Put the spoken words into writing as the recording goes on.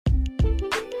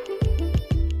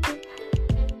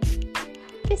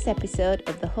This episode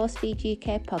of the Horsefeed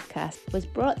UK podcast was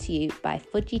brought to you by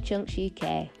Fudgy Chunks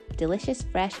UK. Delicious,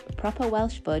 fresh, proper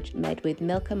Welsh fudge made with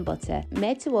milk and butter.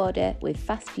 Made to order with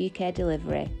fast UK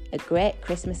delivery. A great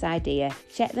Christmas idea.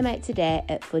 Check them out today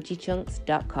at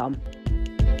fudgychunks.com.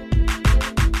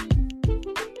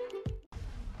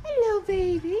 Hello,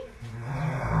 baby.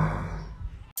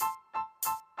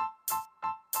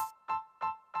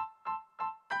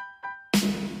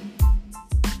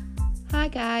 Hi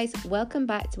guys, welcome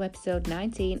back to episode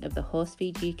 19 of the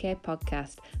Horsefeed UK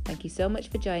podcast. Thank you so much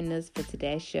for joining us for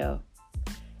today's show.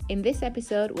 In this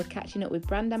episode, we're catching up with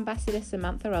brand ambassador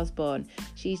Samantha Osborne.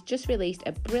 She's just released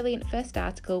a brilliant first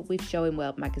article with Showing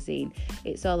World magazine.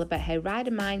 It's all about how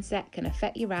rider mindset can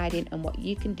affect your riding and what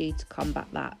you can do to combat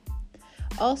that.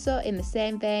 Also, in the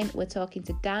same vein, we're talking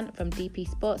to Dan from DP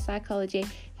Sports Psychology.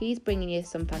 He's bringing you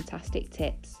some fantastic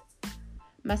tips.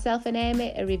 Myself and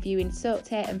Amy are reviewing Soaked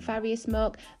Hair and Farrier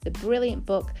Smoke, the brilliant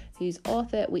book whose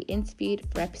author we interviewed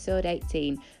for episode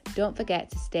 18. Don't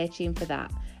forget to stay tuned for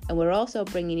that. And we're also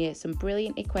bringing you some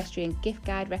brilliant equestrian gift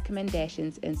guide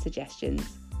recommendations and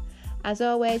suggestions. As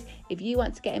always, if you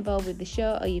want to get involved with the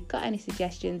show or you've got any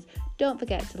suggestions, don't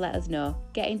forget to let us know.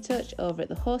 Get in touch over at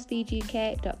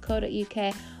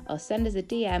thehorsefeeduk.co.uk or send us a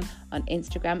DM on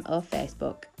Instagram or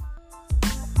Facebook.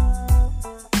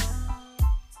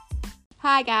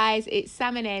 Hi guys, it's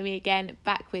Sam and Amy again,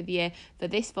 back with you for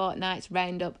this fortnight's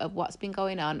roundup of what's been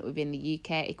going on within the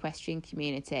UK equestrian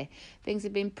community. Things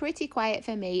have been pretty quiet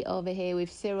for me over here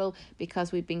with Cyril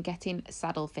because we've been getting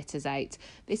saddle fitters out.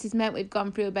 This has meant we've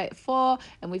gone through about 4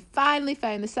 and we've finally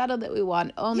found the saddle that we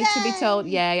want, only to be told,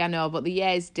 I know, but the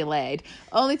year's delayed,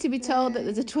 only to be told that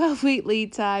there's a 12-week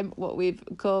lead time, what with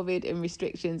COVID and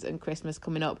restrictions and Christmas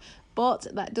coming up. But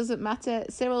that doesn't matter.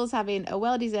 Cyril's having a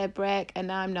well-deserved break and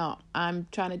I'm not. I'm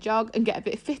trying to jog and get a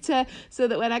bit fitter so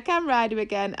that when I can ride him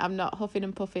again, I'm not huffing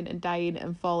and puffing and dying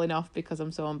and falling off because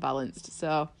I'm so unbalanced.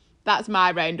 So that's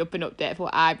my roundup and update for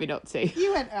what I've been up to.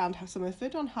 You went around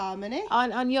Summerford on Harmony.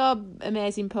 On your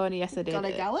amazing pony, yes I did. Got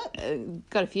a gallop?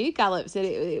 Got a few gallops and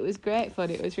it was great fun.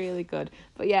 It was really good.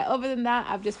 But yeah, other than that,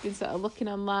 I've just been sort of looking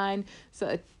online,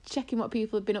 sort of checking what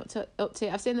people have been up to.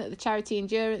 I've seen that the Charity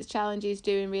Endurance Challenge is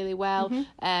doing really well.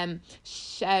 The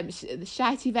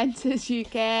Shite Eventers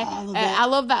UK. I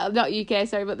love that. Not UK,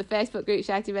 sorry, but the Facebook group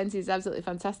Shite Eventers is absolutely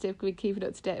fantastic. We're keeping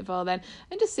up to date with all then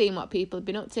and just seeing what people have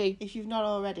been up to. If you've not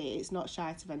already, it's not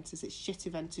Shite Eventers, it's Shit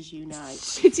Eventers Unite.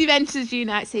 Shit Eventers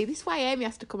Unite. See, this is why Amy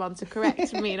has to come on to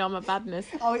correct me and all my badness.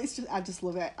 Oh, I just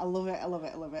love it. I love it.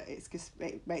 It's just,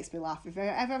 it makes me laugh. If you're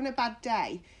ever having a bad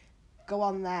day, go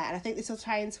on there. And I think this will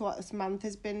tie into what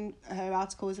Samantha's her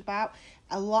article is about.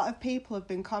 A lot of people have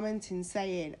been commenting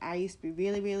saying, I used to be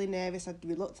really, really nervous. I'd be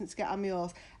reluctant to get on my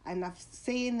horse. And I've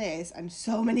seen this and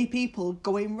so many people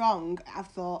going wrong. I've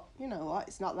thought, you know what,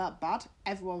 it's not that bad.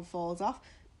 Everyone falls off.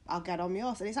 I'll get on my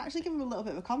horse. And it's actually given me a little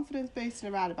bit of a confidence boost in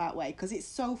a roundabout way because it's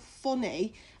so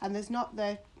funny and there's not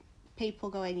the people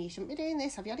going, you shouldn't be doing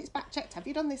this, have you had its back checked, have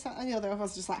you done this, that and the other.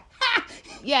 Everyone's just like, ha!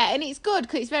 Yeah, and it's good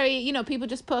because it's very, people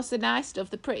just post the nice stuff,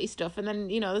 the pretty stuff, and then,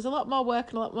 there's a lot more work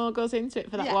and a lot more goes into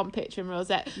it for that one picture and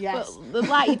rosette. Yes. But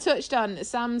like you touched on,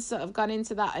 Sam's sort of gone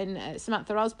into that in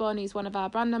Samantha Osborne, who's one of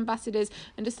our brand ambassadors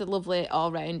and just a lovely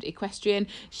all-round equestrian.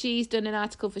 She's done an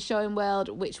article for Showing World,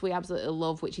 which we absolutely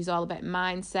love, which is all about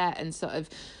mindset and sort of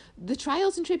the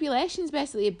trials and tribulations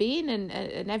basically of being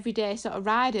an everyday sort of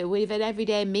rider with an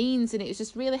everyday means, and it was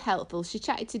just really helpful. She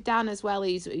chatted to Dan as well,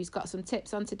 who's got some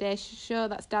tips on today's show.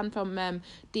 That's Dan from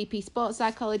DP Sports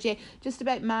Psychology, just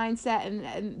about mindset,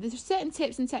 and there's certain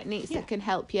tips and techniques that can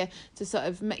help you to sort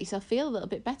of make yourself feel a little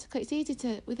bit better, because it's easy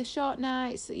to, with the short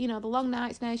nights, the long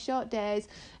nights now, short days,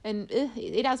 and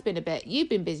it has been a bit. You've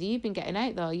been busy, you've been getting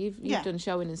out though, you've done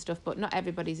showing and stuff, but not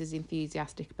everybody's as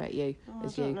enthusiastic about you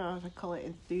as you. I don't know if I call it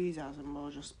enthusiasm or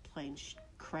just plain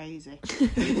crazy,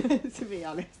 to be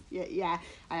honest. Yeah,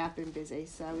 I have been busy.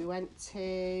 So we went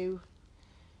to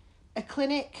a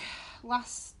clinic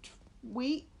last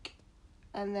week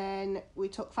and then we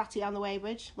took Fatty on the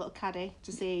Weybridge, little caddy,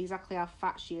 to see exactly how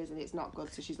fat she is, and it's not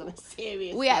good, so she's on a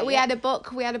serious we had a book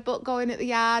going at the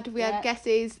yard. We had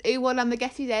guesses. Who won on the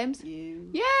guesses, Ames? You.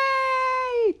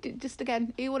 Yay! Just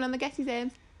again, who won on the guesses,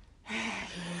 Ames?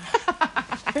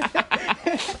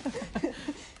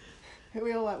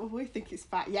 We all like, well, we think it's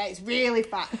fat. Yeah, it's really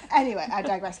fat. Anyway, I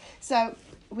digress. So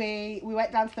we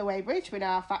went down to the Weybridge. We know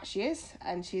how fat she is,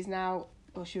 and she's now,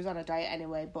 well, she was on a diet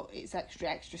anyway, but it's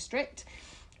extra strict.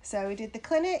 So we did the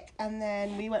clinic, and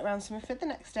then we went round Summerford the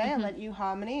next day. I lent you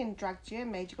Harmony and dragged you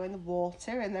and made you go in the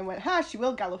water, and then went, she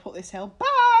will gallop up this hill.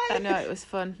 Bye! I know, it was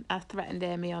fun. I threatened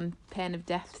Amy on pain of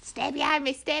death. Stay behind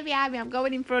me, I'm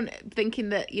going in front, thinking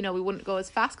that, we wouldn't go as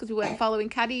fast because we weren't following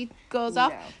Caddy goes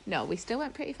off. No, we still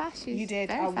went pretty fast. You did.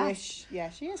 Very I fast. wish. Yeah,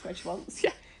 she is when she wants.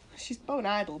 Yeah. She's bone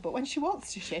idle, but when she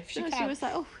wants to shift, she can. She was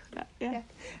like, oh, yeah.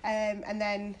 And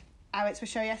then I went to a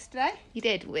show yesterday. You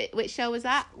did? Which show was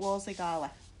that? Wolseley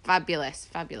Gala. Fabulous.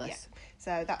 Yeah.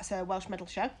 So that's a Welsh medal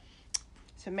show.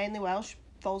 So mainly Welsh,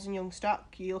 foals and young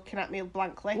stock. You're looking at me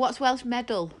blankly. What's Welsh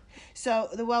medal? So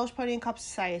the Welsh Pony and Cob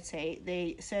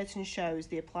Society, certain shows,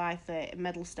 they apply for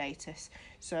medal status.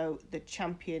 So the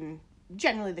champion,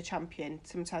 generally the champion,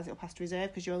 sometimes it'll pass to reserve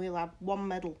because you only allowed one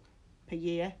medal per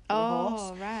year for the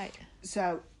horse. Oh, right.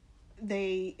 So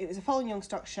it was a foal and young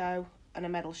stock show and a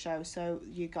medal show. So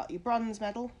you got your bronze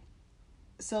medal,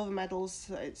 silver medals,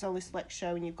 it's only select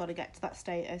show and you've got to get to that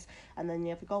status, and then you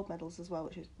have the gold medals as well,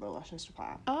 which is Welsh and stuff like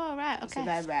that. Oh, right, okay. So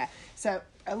they're rare. So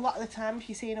a lot of the time if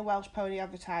you see in a Welsh pony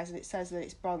advertising it says that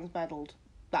it's bronze medalled,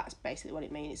 that's basically what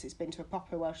it means. It's been to a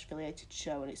proper Welsh affiliated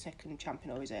show and it's second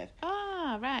champion or reserve.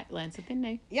 Ah, right, learn something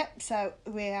new. Yep. So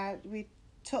we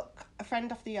took a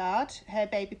friend off the yard, her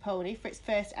baby pony, for its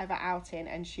first ever outing,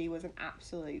 and she was an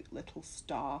absolute little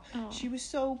star. Oh. She was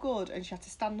so good, and she had to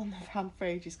stand on the van for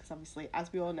ages because obviously,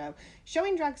 as we all know,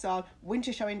 showing drags on,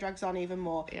 winter showing drags on even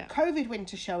more. Yeah. COVID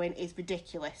winter showing is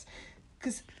ridiculous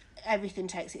because everything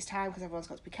takes its time because everyone's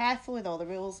got to be careful with all the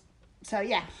rules. So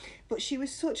yeah, but she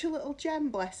was such a little gem,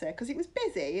 bless her, because it was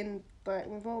busy, and like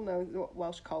we've all known what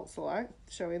Welsh colts are like,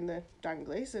 showing the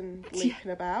danglies and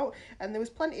leaping about, and there was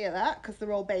plenty of that because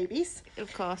they're all babies.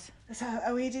 Of course.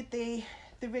 So we did the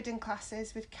ridden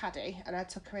classes with Caddy, and I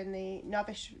took her in the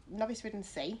novice ridden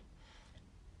C,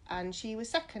 and she was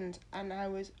second, and I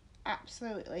was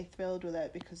absolutely thrilled with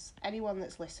it because anyone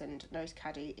that's listened knows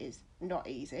Caddy is not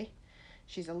easy.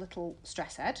 She's a little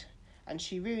stress head. And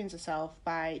she ruins herself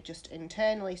by just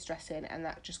internally stressing, and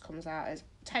that just comes out as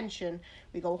tension.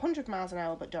 We go 100 miles an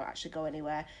hour but don't actually go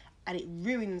anywhere, and it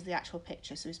ruins the actual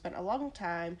picture. So we spent a long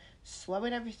time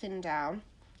slowing everything down.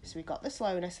 So we got the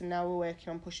slowness, and now we're working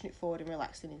on pushing it forward and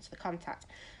relaxing into the contact.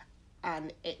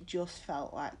 And it just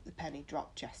felt like the penny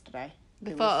dropped yesterday.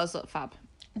 The photos look fab.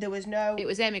 There was no... It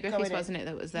was Amy Griffiths, wasn't it,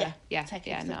 that was there? Yeah,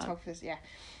 taking photographers, yeah.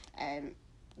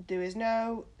 There was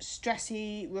no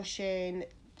stressy, rushing...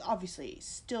 Obviously, it's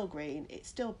still green, it's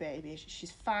still baby,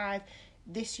 she's 5.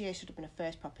 This year should have been her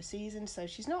first proper season, so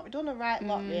she's not done a right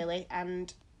lot, really.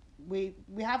 And we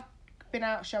have been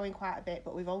out showing quite a bit,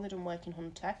 but we've only done Working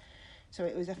Hunter. So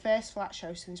it was her first flat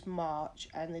show since March,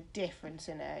 and the difference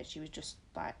in her, she was just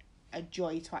like a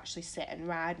joy to actually sit and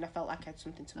ride, and I felt like I had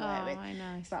something to work with.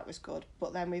 Nice. So that was good.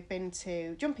 But then we've been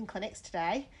to jumping clinics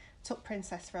today, took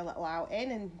Princess for a little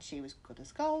outing, and she was good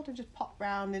as gold and just popped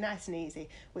round and nice and easy,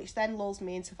 which then lulls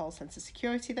me into a false sense of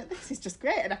security that this is just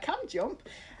great and I can jump.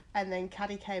 And then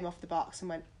Caddy came off the box and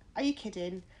went, "Are you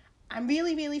kidding? I'm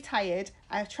really, really tired.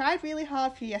 I've tried really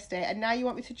hard for you yesterday and now you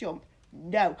want me to jump?"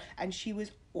 No. And she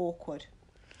was awkward.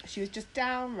 She was just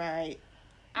downright...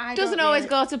 Doesn't always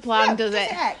go to plan, does it?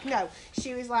 Heck, no.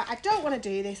 She was like, "I don't want to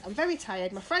do this. I'm very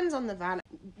tired. My friend's on the van."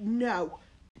 No.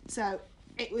 So...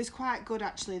 it was quite good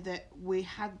actually that we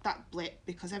had that blip,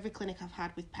 because every clinic I've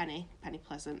had with Penny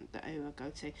Pleasant that I go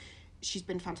to, she's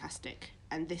been fantastic,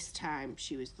 and this time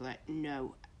she was like,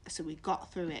 no. So we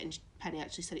got through it, and Penny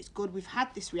actually said it's good we've had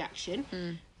this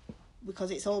reaction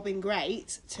because it's all been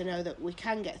great to know that we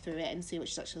can get through it and see what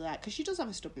she's actually like, because she does have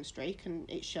a stubborn streak and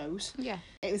it shows. Yeah,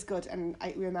 it was good, and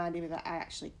it reminded me that I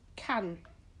actually can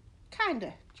kind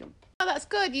of jump. Oh, that's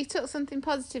good. You took something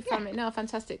positive from it. No,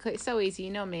 fantastic. It's so easy. You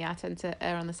know me, I tend to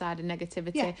err on the side of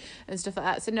negativity and stuff like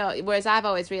that. So no, whereas I've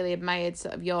always really admired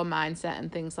sort of your mindset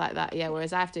and things like that. Yeah,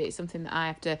 whereas I have to, it's something that I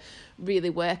have to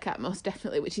really work at, most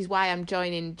definitely, which is why I'm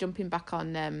jumping back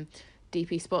on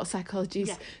DP Sports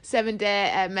Psychology's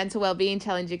 7-day mental wellbeing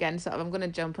challenge again. Sort of, I'm going to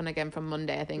jump on again from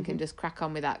Monday, I think, and just crack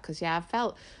on with that, because I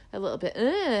felt a little bit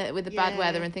with the bad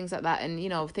weather and things like that,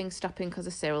 and things stopping because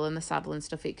of Cyril and the saddle and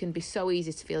stuff. It can be so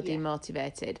easy to feel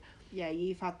demotivated. Yeah,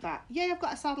 you've had that. Yeah, I've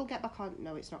got a saddle, get back on.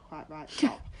 No, it's not quite right.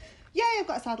 Stop. Yeah, I've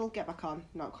got a saddle, get back on.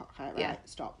 Not quite right. Yeah.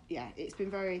 Stop. Yeah, it's been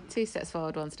very... 2 steps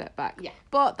forward, 1 step back. Yeah.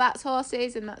 But that's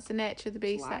horses, and that's the nature of the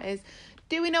beast, that is.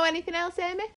 Do we know anything else,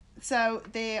 Amy? So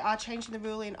they are changing the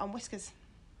ruling on whiskers.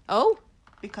 Oh?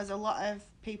 Because a lot of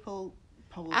people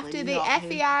probably after the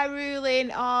FEI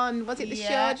ruling on, was it the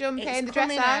show jumping, the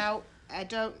dressage? Out. I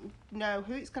don't know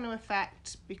who it's going to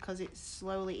affect because it's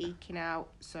slowly eking out,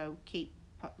 so keep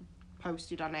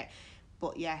posted on it.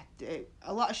 But yeah,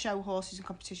 a lot of show horses and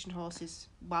competition horses,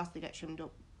 whilst they get trimmed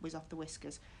up, whiz off the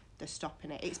whiskers, they're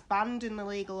stopping it. It's banned and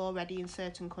illegal already in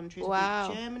certain countries.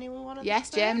 Wow. Germany were one of the first. Yes,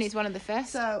 Germany's one of the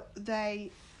first. So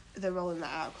they they're rolling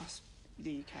that out across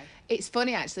the UK. It's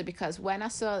funny actually, because when I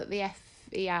saw that the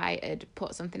FEI had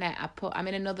put something out, I'm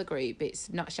in another group. It's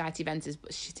not Shitey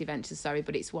Ventures, sorry,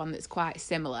 but it's one that's quite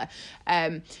similar,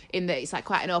 in that it's like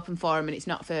quite an open forum, and it's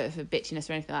not for bitchiness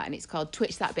or anything like that, and it's called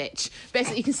Twitch That Bitch.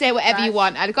 Basically, you can say whatever you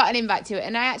want. I'd got an invite to it,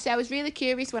 and I was really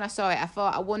curious when I saw it.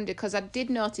 I wondered, because I did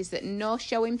notice that no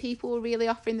showing people were really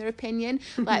offering their opinion.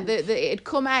 Like, it had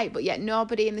come out, but yet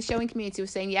nobody in the showing community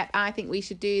was saying, yep, I think we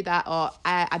should do that, or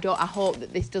I hope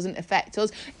that this doesn't affect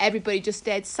us. Everybody just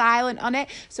stayed silent on it.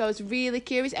 So I was really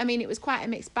curious. I mean, it was quite a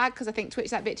mixed bag, because I think Twitch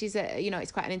That Bitch is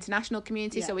it's quite an international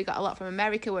community. So we got a lot from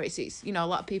America, where it's a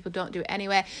lot of people don't do it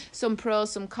anyway. Some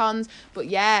pros, some cons, but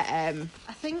I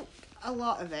think a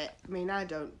lot of it, I mean, I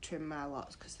don't trim my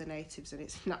locks because they're natives in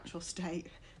its natural state.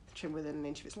 They trim within an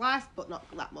inch of its life, but not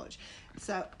that much.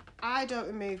 So I don't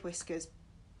remove whiskers,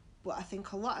 but I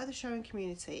think a lot of the showing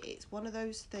community, it's one of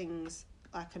those things,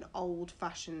 like an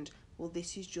old-fashioned, well,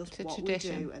 this is just what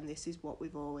tradition. We do, and this is what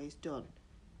we've always done.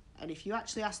 And if you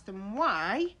actually ask them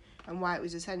why, and why it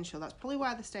was essential, that's probably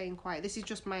why they're staying quiet. This is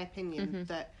just my opinion,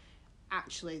 that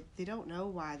actually they don't know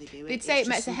why they do it. They'd say it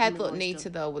makes a head look neater,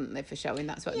 though, wouldn't they, for showing?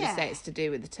 That's what they say it's to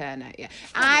do with the turnout.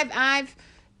 I've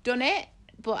done it,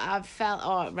 but I've felt,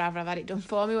 or rather I've had it done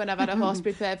for me when I've had a horse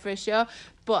prepared for a show,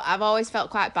 but I've always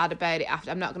felt quite bad about it after.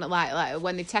 I'm not going to lie, like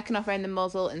when they've taken off around the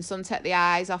muzzle, and some take the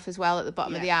eyes off as well at the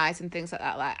bottom of the eyes and things like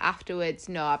that, like afterwards,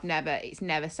 no, it's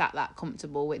never sat that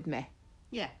comfortable with me.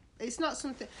 Yeah, it's not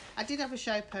something. I did have a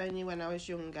show pony when I was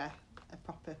younger, a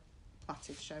proper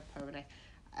plaited show pony,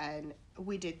 and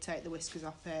we did take the whiskers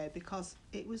off her because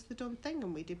it was the done thing,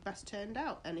 and we did best turned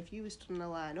out. And if you were stood in a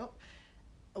line-up,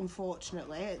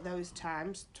 unfortunately, at those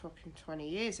times, talking 20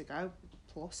 years ago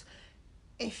plus,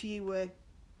 if you were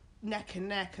neck and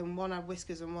neck and one had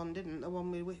whiskers and one didn't, the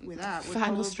one without would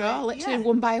final straw, literally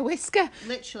won by a whisker.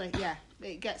 Literally, yeah,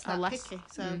 it gets that picky.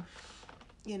 So,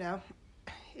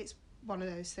 it's one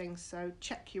of those things. So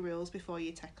check your rules before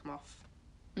you take them off.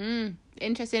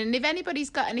 Interesting. And if anybody's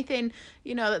got anything,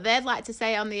 that they'd like to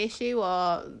say on the issue,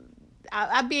 or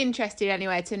I'd be interested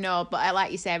anyway to know, but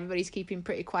like you say, everybody's keeping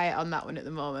pretty quiet on that one at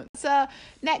the moment. So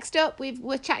next up,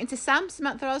 we're chatting to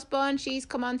Samantha Osborne. She's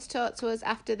come on to talk to us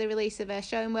after the release of her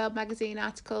Showing World magazine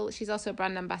article. She's also a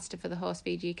brand ambassador for the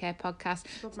Horsefeed UK podcast.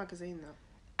 Good magazine, though.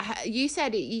 You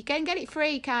said you can get it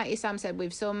free, can't you? Sam said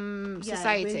with some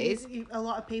societies. A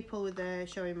lot of people with their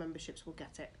showing memberships will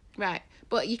get it. Right,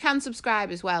 but you can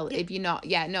subscribe as well if you're not.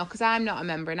 Yeah, no, because I'm not a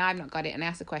member and I've not got it. And I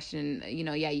asked the question, and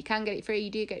you can get it free. You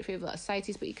do get it free with a lot of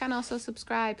societies, but you can also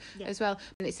subscribe as well.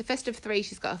 And it's a fist of 3.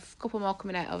 She's got a couple more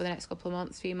coming out over the next couple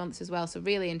of few months as well. So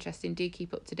really interesting. Do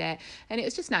keep up to date. And it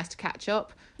was just nice to catch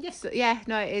up. Yes. So, it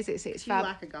is. It's fab. You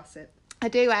like a gossip. I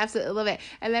do, I absolutely love it.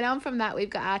 And then on from that, we've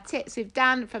got our tips with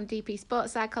Dan from DP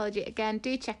Sports Psychology. Again,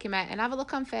 do check him out and have a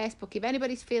look on Facebook. If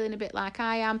anybody's feeling a bit like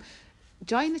I am,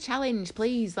 join the challenge,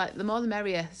 please. Like, the more the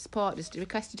merrier. Support, just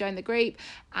request to join the group.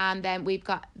 And then we've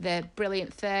got the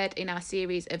brilliant third in our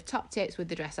series of top tips with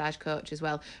the dressage coach as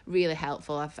well. Really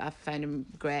helpful. I've found him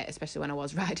great, especially when I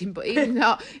was riding. But even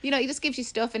not, he just gives you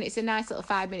stuff, and it's a nice little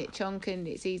 5-minute chunk, and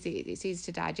it's easy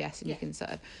to digest, and you can sort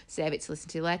of save it to listen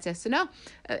to later. So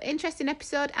interesting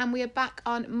episode, and we are back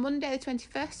on Monday the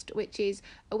 21st, which is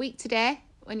a week today.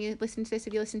 When you listen to this,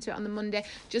 if you listen to it on the Monday,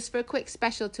 just for a quick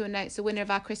special to announce the winner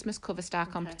of our Christmas cover star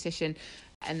competition.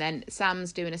 And then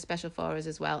Sam's doing a special for us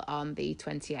as well on the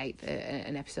 28th,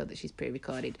 an episode that she's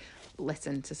pre-recorded.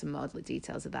 Listen to some more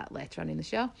details of that later on in the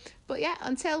show. But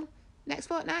until next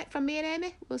fortnight, from me and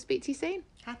Amy, we'll speak to you soon.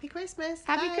 Happy Christmas.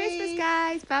 Happy Christmas,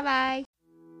 guys. Bye-bye.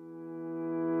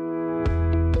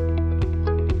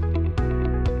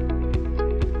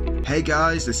 Hey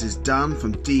guys, this is Dan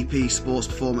from DP Sports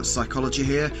Performance Psychology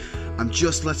here. I'm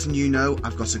just letting you know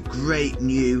I've got a great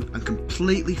new and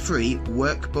completely free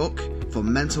workbook for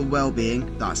mental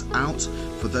well-being that's out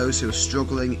for those who are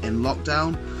struggling in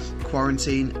lockdown,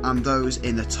 quarantine, and those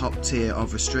in the top tier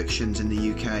of restrictions in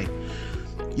the UK.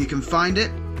 You can find it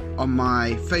on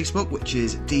my Facebook, which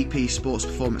is DP Sports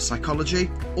Performance Psychology,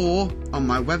 or on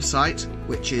my website,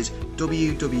 which is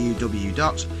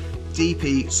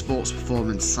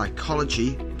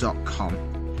www.dpsportsperformancepsychology.com.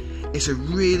 It's a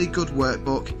really good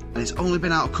workbook, and it's only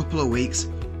been out a couple of weeks,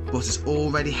 but it's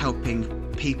already helping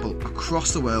people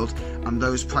across the world and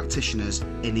those practitioners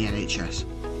in the NHS.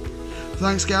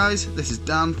 Thanks guys, this is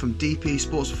Dan from DP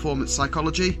Sports Performance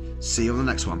Psychology. See you on the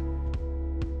next one.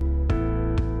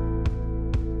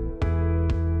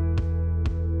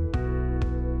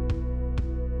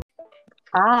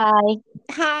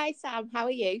 Hi Sam, how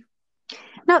are you?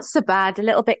 Not so bad. A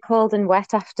little bit cold and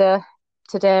wet after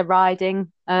today riding.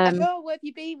 Where have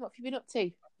you been? What have you been up to?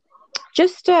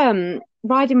 Just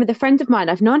riding with a friend of mine.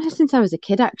 I've known her since I was a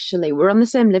kid, actually. We're on the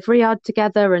same livery yard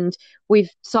together, and we've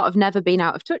sort of never been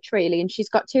out of touch, really. And she's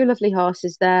got two lovely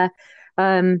horses there.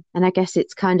 And I guess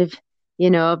it's kind of,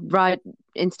 ride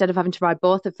instead of having to ride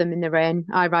both of them in the rain,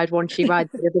 I ride one, she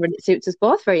rides the other, and it suits us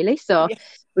both, really. So Yeah.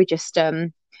 we just,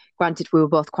 granted, we were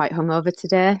both quite hungover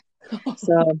today.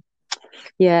 So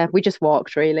yeah, we just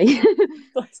walked, really.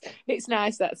 It's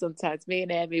nice that sometimes me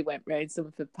and Amy went round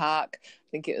Summerford Park. I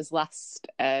think it was last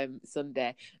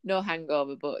Sunday. No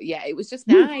hangover, but yeah, it was just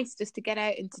nice just to get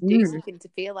out and to do something, to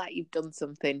feel like you've done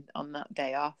something on that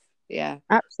day off. Yeah,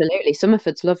 Absolutely.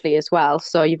 Summerford's lovely as well,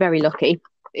 so you're very lucky.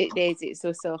 it is. It's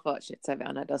so fortunate to have it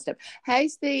on our doorstep.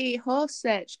 How's the horse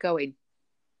search going?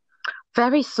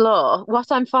 Very slow. What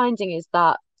I'm finding is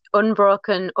that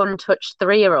unbroken, untouched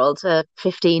 3-year-olds are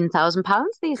 £15,000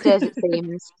 these days, it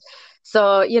seems.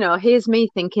 So, here's me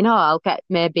thinking, oh, I'll get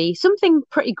maybe something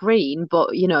pretty green,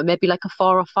 but, maybe like a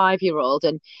 4 or 5-year-old.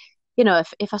 And,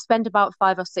 if I spend about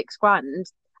 5 or 6 grand,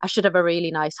 I should have a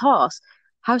really nice horse.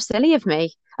 How silly of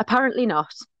me. Apparently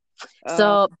not. Oh,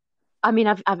 So, I mean,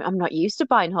 I'm not used to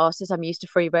buying horses. I'm used to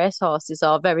free race horses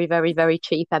or very, very, very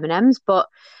cheap M&Ms, but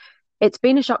it's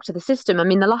been a shock to the system. I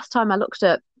mean, the last time I looked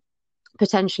at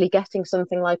potentially getting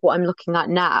something like what I'm looking at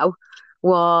now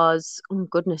was, oh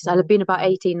goodness, I'd have been about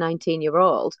 18, 19-year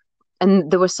old.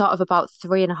 And there was sort of about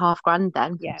 3.5 grand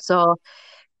then. yeah. So,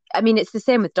 I mean, it's the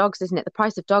same with dogs, isn't it? The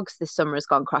price of dogs this summer has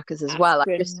gone crackers as well.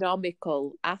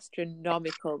 Astronomical,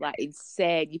 like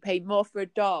insane. You pay more for a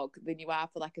dog than you are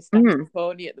for like a Mm, static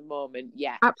pony at the moment.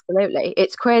 Yeah, absolutely.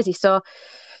 It's crazy. So,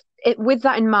 with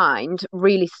that in mind,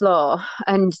 really slow.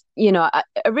 And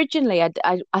originally I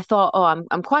thought, oh,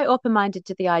 I'm quite open minded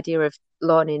to the idea of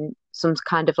loaning some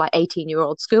kind of like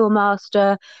 18-year-old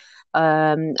schoolmaster.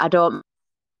 I don't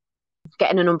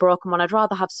getting an unbroken one. I'd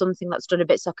rather have something that's done a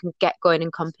bit so I can get going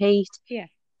and compete. yeah.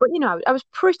 But I was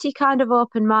pretty kind of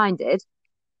open minded.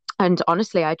 And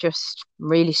honestly, I just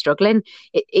really struggling.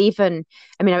 I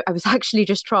mean, I was actually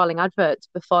just trawling adverts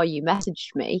before you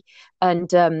messaged me,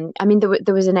 and I mean,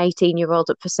 there was an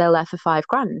 18-year-old up for sale there for 5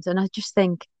 grand, and I just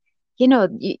think, you're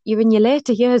in your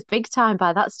later years, big time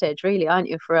by that stage, really, aren't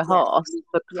you, for a Yeah, horse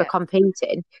for yeah.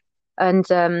 competing? And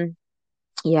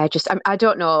yeah, I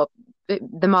don't know.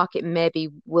 The market maybe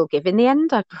will give in the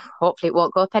end. Hopefully, it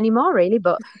won't go up anymore, really.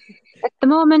 But at the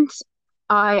moment,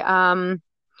 I am.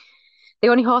 The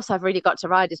only horse I've really got to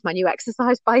ride is my new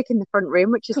exercise bike in the front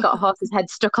room, which has got a horse's head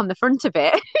stuck on the front of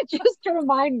it, just to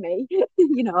remind me,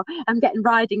 I'm getting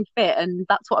riding fit, and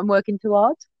that's what I'm working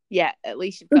towards. Yeah, at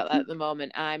least you've got that at the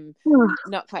moment. I'm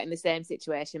not quite in the same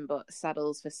situation, but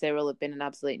saddles for Cyril have been an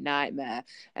absolute nightmare,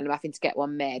 and I'm having to get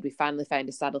one made. We finally found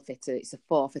a saddle fitter. It's a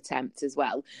fourth attempt as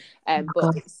well. But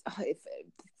God. it's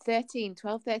 13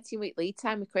 week lead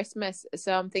time with Christmas.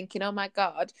 So I'm thinking, oh my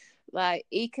God, like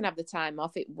he can have the time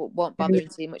off. It won't bother him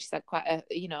too much. He's had quite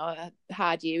a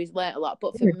hard year. He's learnt a lot.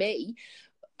 But for me,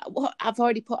 what I've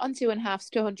already put on 2.5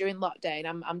 stone during lockdown.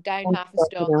 I'm down half a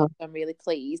stone, so I'm really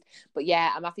pleased. But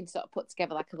yeah, I'm having to sort of put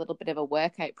together like a little bit of a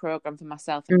workout program for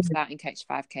myself, and I'm starting Catch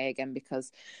 5K again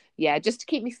because, yeah, just to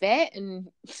keep me fit and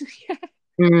yeah.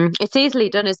 It's easily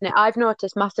done, isn't it? I've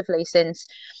noticed massively since,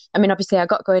 I mean, obviously I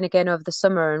got going again over the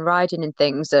summer and riding and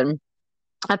things, and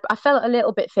I felt a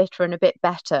little bit fitter and a bit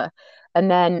better. And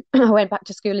then I went back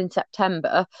to school in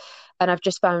September, and I've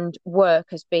just found work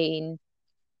has been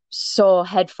so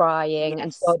head frying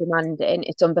and so Yes. demanding.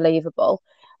 It's unbelievable.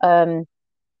 Um,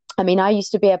 I mean, I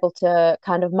used to be able to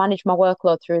kind of manage my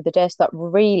workload through the day so that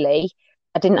really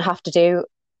I didn't have to do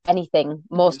anything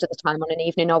most of the time on an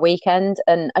evening or weekend.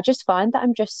 And I just find that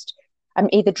I'm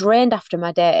either drained after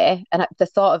my day, and the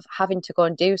thought of having to go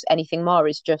and do anything more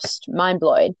is just mind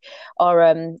blowing, or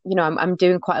I'm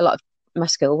doing quite a lot of my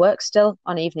school work still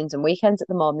on evenings and weekends at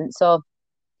the moment. So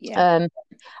Yeah. um,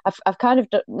 I've kind of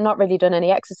not really done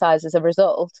any exercise as a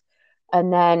result.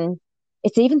 And then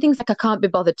it's even things like I can't be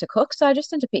bothered to cook, so I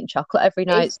just end up eating chocolate every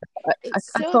night.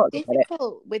 It's So I so totally get it.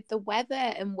 difficult with the weather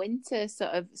and winter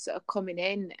sort of coming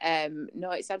in.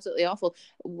 No, it's absolutely awful.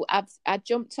 I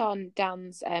jumped on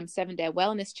Dan's 7-day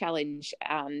wellness challenge,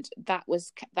 and that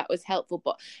was helpful.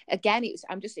 But again, it's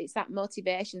that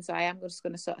motivation. So I am just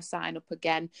going to sort of sign up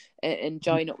again and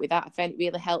join up with that. I found it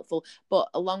really helpful. But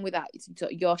along with that,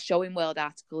 your Showing World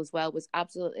article as well was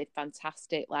absolutely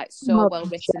fantastic. Like so Oh, well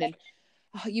written, and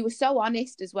you were so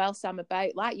honest as well, Sam,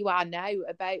 about like you are now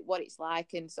about what it's like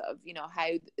and sort of how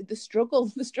the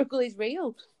struggle is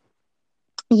real.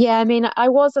 yeah, I mean, I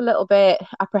was a little bit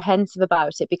apprehensive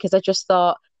about it because I just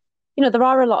thought, there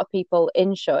are a lot of people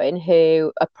in showing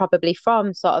who are probably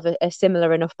from sort of a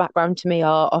similar enough background to me,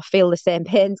 or feel the same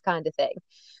pains kind of thing.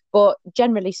 But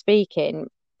generally speaking,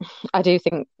 I do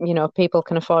think, people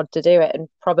can afford to do it and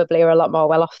probably are a lot more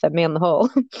well off than me on the whole.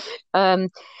 Um,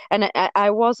 and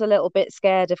I was a little bit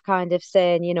scared of kind of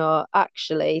saying,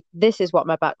 actually, this is what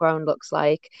my background looks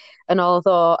like. And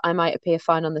although I might appear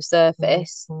fine on the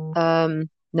surface, no,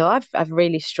 I've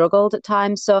really struggled at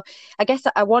times. So I guess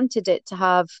I wanted it to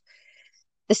have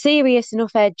the serious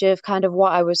enough edge of kind of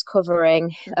what I was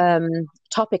covering,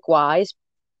 topic wise,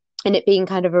 and it being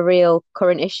kind of a real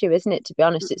current issue, isn't it? To be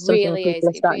honest, it's something really people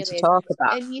is. are starting It really to talk is.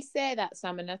 about. And you say that,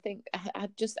 Sam, and I think I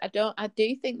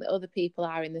do think that other people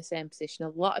are in the same position. A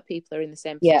lot of people are in the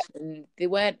same position, and they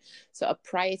weren't sort of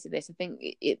prior to this. I think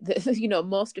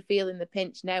most are feeling the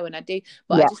pinch now, and I do,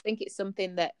 but I just think it's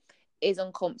something that is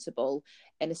uncomfortable,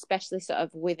 and especially sort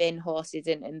of within horses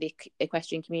and the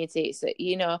equestrian community. It's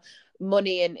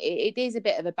money, and it is a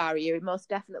bit of a barrier, most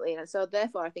definitely, and so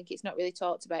therefore I think it's not really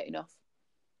talked about enough.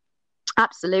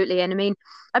 Absolutely. And I mean,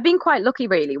 I've been quite lucky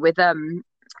really with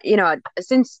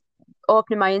since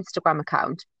opening my Instagram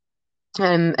account,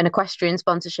 an equestrian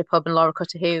sponsorship hub, and Laura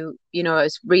Cutter, who,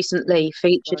 has recently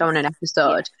featured on an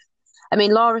episode. I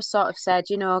mean, Laura sort of said,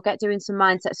 get doing some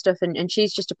mindset stuff, and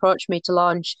she's just approached me to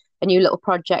launch a new little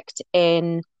project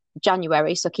in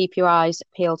January, so keep your eyes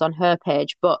peeled on her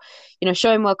page. But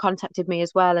Showing contacted me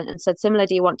as well and said, similar,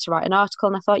 do you want to write an article?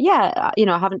 And I thought, yeah,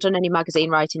 I haven't done any magazine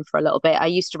writing for a little bit. I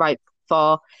used to write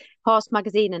for Horse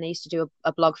Magazine, and I used to do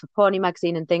a blog for Pony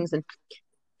Magazine and things, and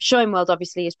Showing World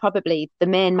obviously is probably the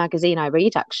main magazine I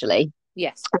read, actually.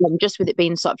 Yes. Just with it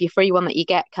being sort of your free one that you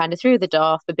get kind of through the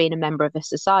door for being a member of a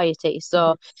society.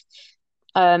 So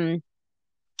I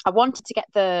wanted to get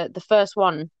the first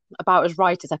one about as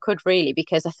right as I could, really,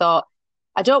 because I thought,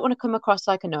 I don't want to come across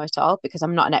like a know-it-all, because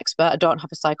I'm not an expert. I don't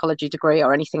have a psychology degree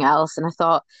or anything else. And I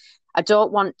thought, I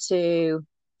don't want to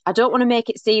make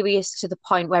it serious to the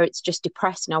point where it's just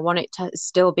depressing. I want it to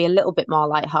still be a little bit more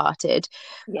lighthearted.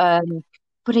 Yeah.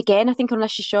 But again, I think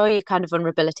unless you show your kind of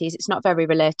vulnerabilities, it's not very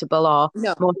relatable or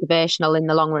motivational in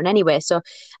the long run anyway. So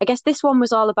I guess this one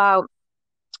was all about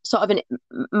sort of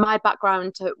my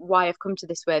background to why I've come to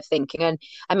this way of thinking. And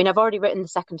I mean, I've already written the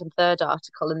second and third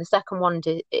article, and the second one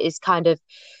is kind of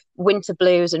winter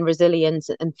blues and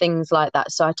resilience and things like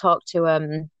that. So I talked to,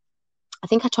 I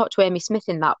think I talked to Amy Smith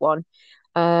in that one.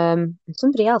 And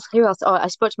somebody else, who else? Oh, I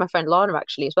spoke to my friend Lorna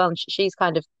actually as well, and she's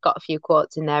kind of got a few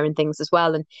quotes in there and things as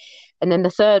well. And then the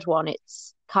third one,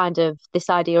 it's kind of this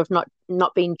idea of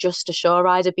not being just a show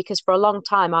rider, because for a long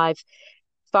time I've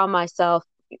found myself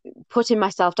putting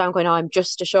myself down, going, oh, I'm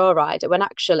just a show rider, when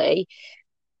actually,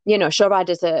 show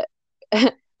riders are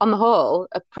on the whole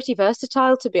are pretty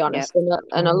versatile, to be honest.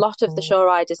 And a lot of the show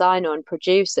riders I know and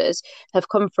producers have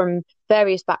come from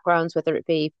various backgrounds, whether it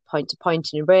be point to point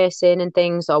in racing and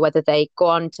things, or whether they go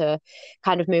on to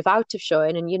kind of move out of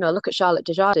showing. And look at Charlotte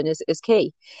Desjardins is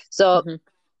key. So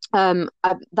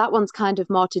that one's kind of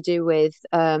more to do with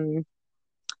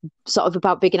sort of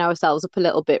about bigging ourselves up a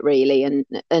little bit, really.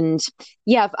 And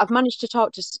yeah, I've managed to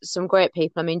talk to some great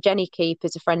people. I mean, Jenny Keep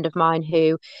is a friend of mine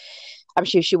who I'm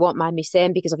sure she won't mind me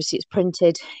saying, because obviously it's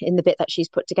printed in the bit that she's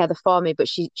put together for me, but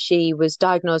she was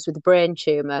diagnosed with a brain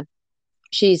tumour.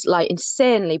 She's like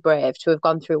insanely brave to have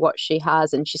gone through what she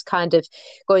has, and she's kind of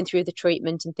going through the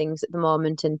treatment and things at the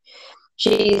moment. And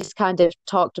she's kind of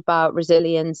talked about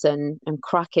resilience and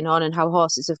cracking on, and how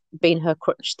horses have been her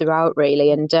crutch throughout,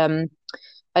 really. And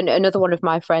another one of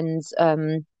my friends,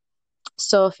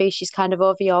 Sophie, she's kind of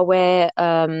over your way,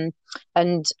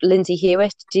 and Lindsay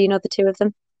Hewitt. Do you know the two of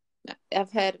them?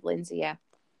 I've heard of Lindsay, yeah.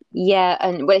 Yeah,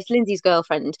 and well, it's Lindsay's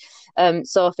girlfriend,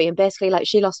 Sophie, and basically, like,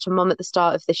 she lost her mum at the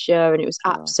start of this year, and it was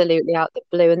absolutely out the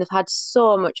blue, and they've had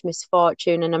so much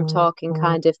misfortune, and I'm talking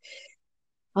kind of,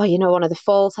 one of the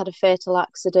foals had a fatal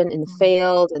accident in the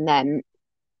field, and then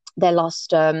they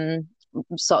lost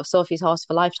sort of Sophie's horse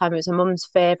for lifetime. It was her mum's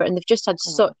favourite, and they've just had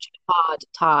such a hard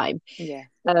time. Yeah.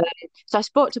 So I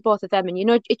spoke to both of them,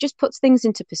 and it just puts things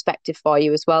into perspective for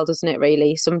you as well, doesn't it,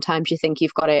 really? Sometimes you think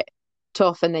you've got it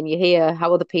tough, and then you hear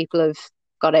how other people have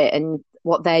got it and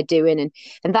what they're doing,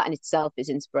 and that in itself is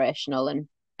inspirational. And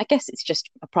I guess it's just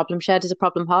a problem shared is a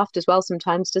problem halved as well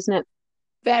sometimes, doesn't it?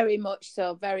 Very much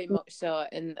so, very much so.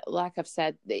 And like I've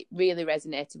said, it really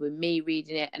resonated with me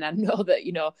reading it. And I know that,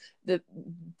 the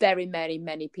very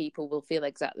many people will feel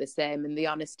exactly the same, and the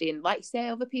honesty and, like you say,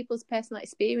 other people's personal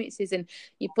experiences. And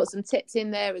you put some tips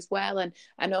in there as well. And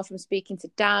I know from speaking to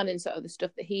Dan and sort of the stuff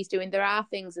that he's doing, there are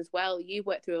things as well. You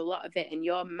work through a lot of it, and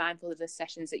your mindfulness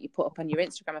sessions that you put up on your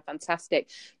Instagram are fantastic,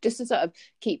 just to sort of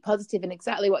keep positive. And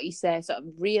exactly what you say, sort of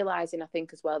realizing, I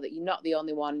think, as well, that you're not the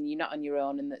only one, you're not on your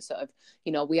own, and that sort of,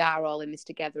 we are all in this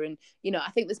together. And,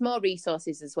 I think there's more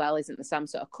resources as well, isn't there, Sam,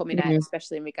 sort of coming out, Mhm.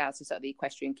 especially in regards to sort of the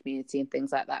equestrian community and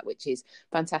things like that, which is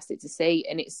fantastic to see.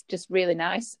 And it's just really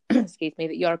nice, excuse me,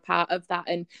 that you're a part of that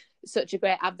and such a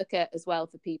great advocate as well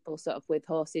for people sort of with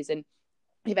horses. And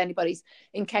if anybody's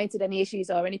encountered any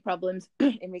issues or any problems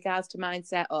in regards to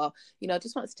mindset, or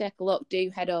just wants to take a look,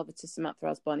 do head over to Samantha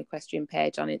Osborne Equestrian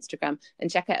page on Instagram and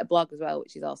check out a blog as well,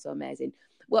 which is also amazing.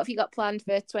 What have you got planned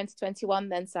for 2021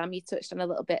 then, Sam? You touched on a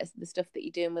little bit of the stuff that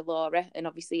you're doing with Laura and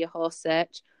obviously your horse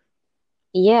search.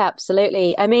 Yeah,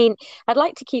 absolutely. I mean, I'd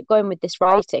like to keep going with this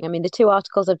writing. I mean, the 2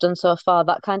 articles I've done so far,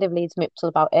 that kind of leads me up till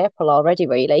about April already,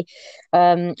 really.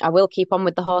 I will keep on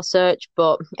with the horse search,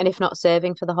 and if not,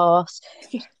 saving for the horse.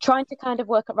 Trying to kind of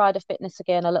work at rider fitness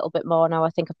again a little bit more now.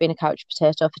 I think I've been a couch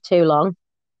potato for too long.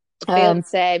 I feel the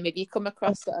same. If you come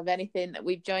across sort of anything that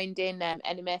we've joined in,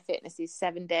 Anime Fitness's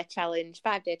 5-day challenge,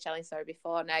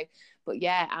 before now. But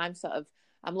yeah,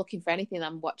 I'm looking for anything.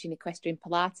 I'm watching equestrian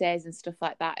Pilates and stuff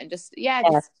like that, and just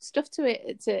stuff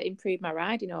to improve my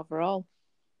riding overall.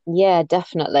 Yeah,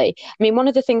 definitely. I mean, one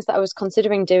of the things that I was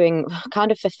considering doing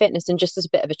kind of for fitness and just as a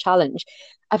bit of a challenge,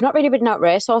 I've not really ridden out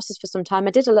racehorses for some time.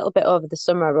 I did a little bit over the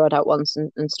summer, I rode out once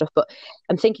and stuff, but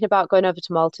I'm thinking about going over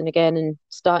to Malton again and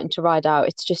starting to ride out.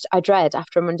 It's just, I dread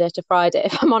after a Monday to Friday,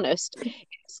 if I'm honest, in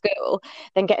school,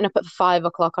 then getting up at 5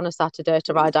 o'clock on a Saturday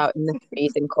to ride out in the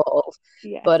freezing cold.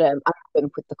 Yeah. But I'm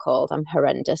with the cold. I'm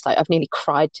horrendous. Like, I've nearly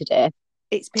cried today.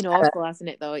 It's been awful,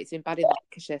 hasn't it, though? It's been bad in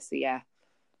Lancashire, so yeah.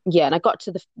 Yeah, and I got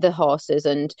to the horses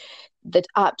and they'd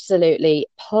absolutely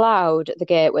ploughed the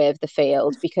gateway of the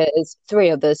field because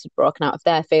 3 others had broken out of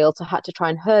their field. So I had to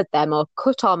try and herd them or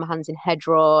cut all my hands in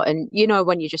hedgerow. And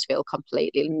when you just feel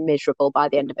completely miserable by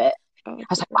the end of it. I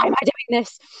was like, why am I doing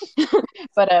this?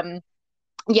 But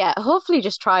yeah, hopefully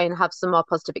just try and have some more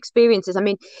positive experiences. I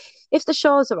mean, if the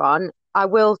shows are on, I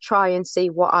will try and see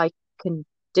what I can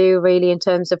do really in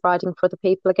terms of riding for other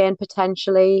people again,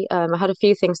 potentially. I had a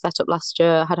few things set up last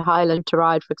year. I had a Highland to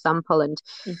ride, for example, and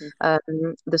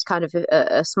there's kind of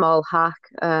a small hack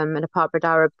and a Parkbred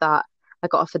Arab that I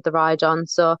got offered the ride on.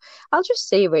 So I'll just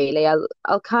see really.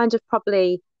 I'll kind of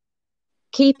probably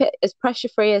keep it as pressure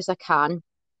free as I can.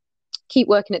 Keep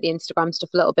working at the Instagram stuff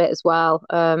a little bit as well.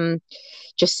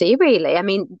 Just see really. I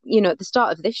mean, at the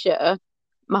start of this year,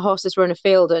 my horses were in a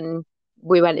field and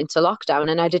we went into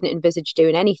lockdown and I didn't envisage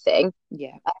doing anything.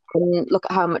 Yeah. And look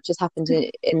at how much has happened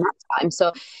in that time.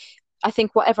 So I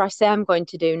think whatever I say I'm going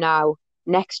to do now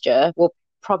next year will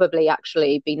probably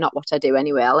actually be not what I do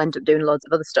anyway. I'll end up doing loads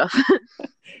of other stuff.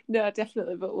 No,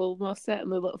 definitely. But we'll most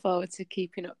certainly look forward to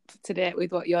keeping up to date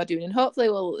with what you're doing. And hopefully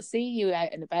we'll see you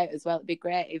out and about as well. It'd be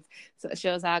great if sort of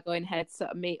shows are going ahead,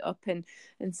 sort of meet up and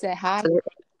say hi. Absolutely.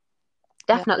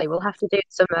 Definitely. We'll have to do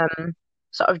some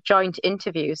sort of joint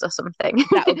interviews or something.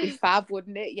 That would be fab,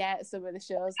 wouldn't it? Yeah, some of the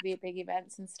shows, the big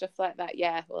events and stuff like that.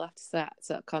 Yeah, we'll have to start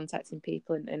sort of contacting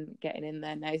people and getting in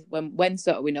there now. When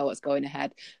sort of we know what's going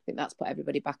ahead, I think that's put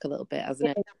everybody back a little bit,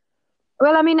 hasn't it?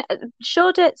 Well, I mean,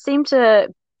 show dates seem to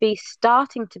be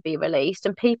starting to be released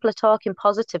and people are talking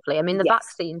positively. I mean, the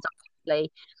vaccine's obviously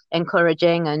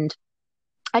encouraging, and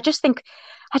I just think,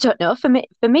 I don't know, for me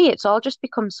it's all just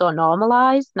become so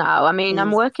normalised now. I mean,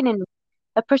 I'm working in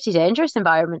a pretty dangerous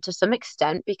environment to some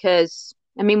extent because,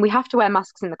 I mean, we have to wear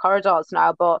masks in the corridors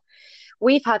now, but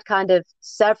we've had kind of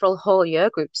several whole year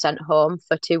groups sent home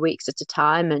for 2 weeks at a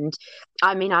time. And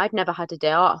I mean, I've never had a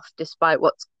day off despite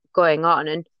what's going on.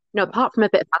 And, apart from a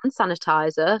bit of hand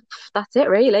sanitizer, that's it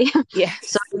really. Yes,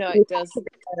 so no, it does.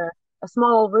 A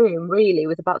small room really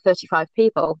with about 35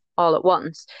 people all at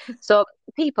once. So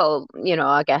people,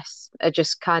 I guess are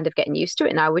just kind of getting used to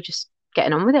it now. We're just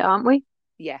getting on with it, aren't we?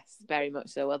 Yes, very much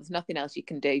so. Well, there's nothing else you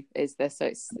can do, is there? So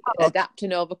it's adapt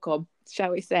and overcome,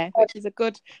 shall we say, which is a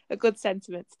good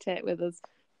sentiment to take with us.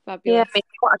 Fabulous. Yeah, I mean,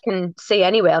 what I can see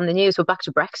anyway on the news, we're back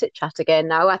to Brexit chat again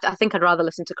now. I think I'd rather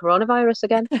listen to coronavirus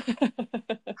again.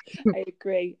 I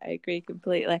agree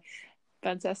completely.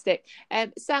 Fantastic.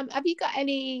 Sam, have you got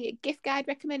any gift guide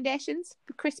recommendations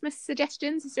for Christmas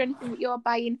suggestions? Is there anything that you're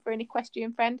buying for an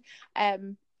equestrian friend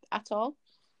at all?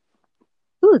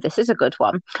 Ooh, this is a good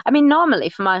one. I mean, normally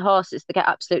for my horses, they get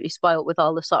absolutely spoilt with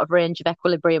all the sort of range of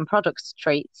Equilibrium products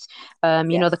treats.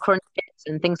 The crunch bits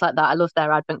and things like that. I love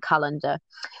their advent calendar.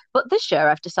 But this year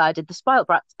I've decided the spoilt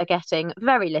brats are getting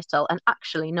very little, and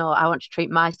actually, no, I want to treat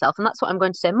myself. And that's what I'm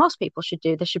going to say most people should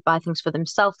do. They should buy things for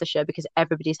themselves this year because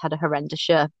everybody's had a horrendous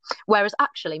year. Whereas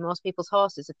actually, most people's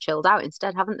horses have chilled out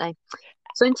instead, haven't they?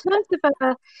 So in terms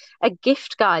of a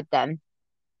gift guide then,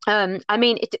 I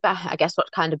mean, I guess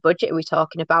what kind of budget are we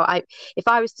talking about? If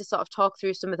I was to sort of talk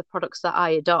through some of the products that I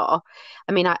adore,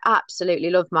 I mean, I absolutely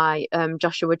love my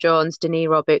Joshua Jones De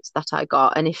Niro boots that I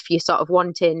got. And if you're sort of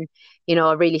wanting,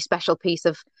 a really special piece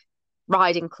of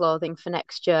riding clothing for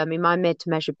next year, I mean, my made to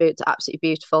measure boots are absolutely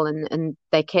beautiful, and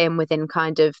they came within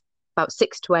kind of about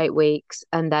 6 to 8 weeks,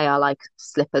 and they are like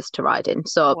slippers to ride in.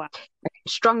 So Wow. I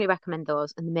strongly recommend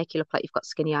those, and they make you look like you've got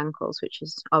skinny ankles, which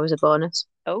is always a bonus.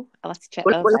 Oh, I'll have to check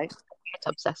We're those out.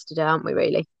 obsessed today, aren't we?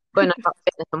 Really going on about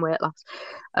fitness and weight loss.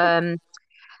 Um,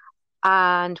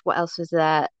 and what else was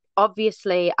there?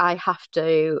 Obviously, I have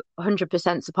to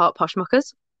 100% support Posh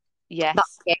Muckers. That's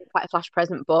Yes. again quite a flash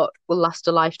present, but will last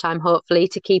a lifetime, hopefully,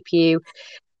 to keep you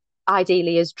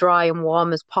ideally as dry and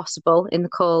warm as possible in the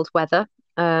cold weather.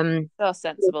 So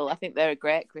sensible. I think they're a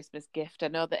great Christmas gift. I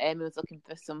know that Amy was looking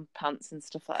for some pants and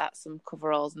stuff like that, some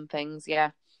coveralls and things.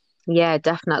 Yeah. Yeah,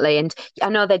 definitely. And I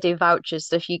know they do vouchers,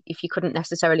 so if you couldn't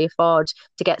necessarily afford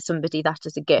to get somebody that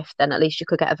as a gift, then at least you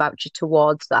could get a voucher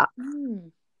towards that.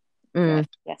 Mm. Great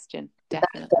suggestion. That's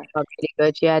Definitely. really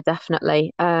good. Yeah,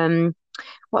 definitely.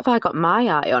 What have I got my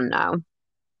eye on now?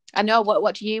 I know.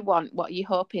 What do you want? What are you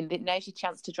hoping? Now's your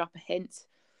chance to drop a hint.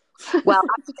 Well,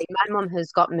 actually, my mum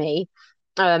has got me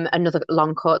another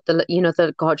long coat,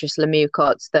 the gorgeous Lemieux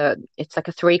coats. It's like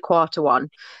a 3/4 one,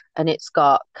 and it's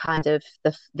got kind of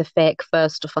the fake fur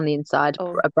stuff on the inside,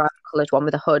 Oh. a brown coloured one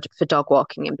with a hood for dog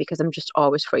walking in because I'm just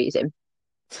always freezing.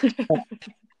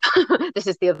 This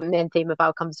is the other main theme of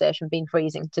our conversation, being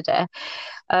freezing today.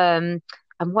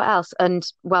 And what else? And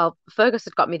well, Fergus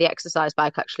had got me the exercise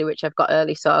bike actually, which I've got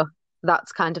early, so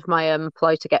that's kind of my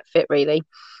ploy to get fit, really.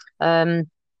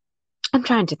 Um, I'm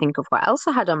trying to think of what else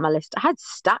I had on my list. I had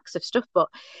stacks of stuff, but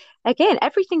again,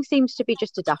 everything seems to be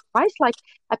just a daft price. Like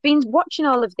I've been watching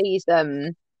all of these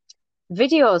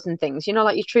videos and things,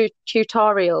 like your true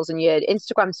tutorials and your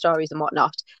Instagram stories and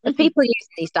whatnot, of people using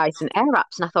these Dyson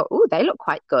Airwraps, and I thought, oh, they look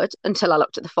quite good, until I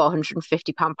looked at the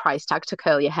 £450 price tag to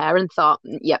curl your hair and thought,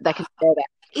 yep, they can stay there.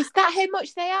 Is that how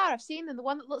much they are? I've seen them. The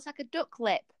one that looks like a duck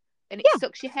lip and it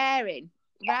sucks your hair in.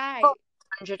 Right.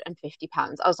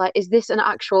 £150. I was like, is this an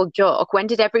actual joke? When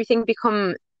did everything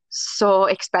become so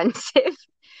expensive?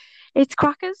 It's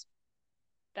crackers.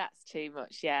 That's too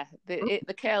much, yeah.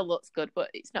 The curl looks good, but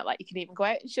it's not like you can even go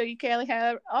out and show your curly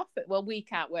hair off. Well, we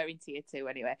can't wear in tier 2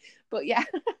 anyway. But yeah,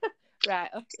 right.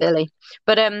 Okay. Silly.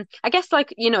 But I guess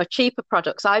cheaper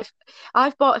products.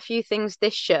 I've bought a few things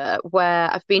this year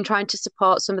where I've been trying to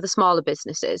support some of the smaller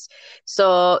businesses.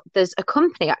 So there's a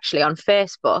company actually on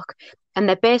Facebook, and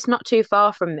they're based not too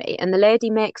far from me. And the lady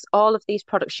makes all of these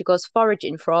products. She goes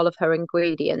foraging for all of her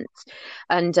ingredients,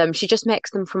 and she just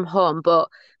makes them from home. But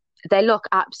they look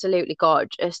absolutely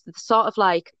gorgeous. The sort of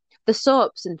like the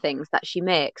soaps and things that she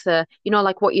makes are,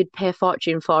 like what you'd pay a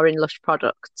fortune for in Lush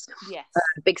products. Yes.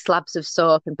 Big slabs of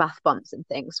soap and bath bombs and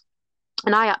things.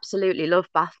 And I absolutely love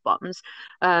bath bombs.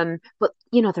 But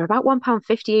they're about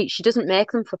 £1.50 each. She doesn't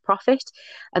make them for profit,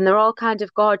 and they're all kind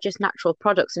of gorgeous natural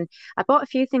products. And I bought a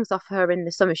few things off her in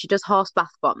the summer. She does horse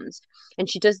bath bombs, and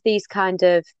she does these kind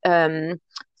of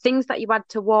things that you add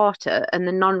to water and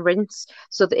the non-rinse,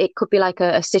 so that it could be like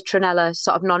a citronella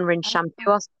sort of non-rinse shampoo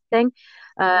or something.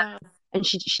 Wow. And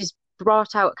she's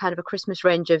brought out kind of a Christmas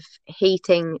range of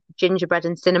heating gingerbread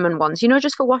and cinnamon ones,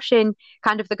 just for washing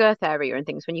kind of the girth area and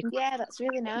things when you. Yeah, that's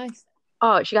really nice.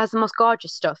 Oh, she has the most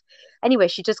gorgeous stuff. Anyway,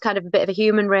 she does kind of a bit of a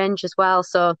human range as well.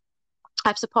 So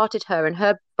I've supported her, and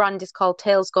her brand is called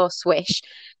Tails Go Swish,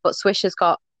 but Swish has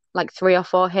got like 3 or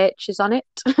 4 H's on it.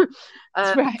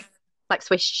 Right. Like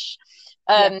Swish.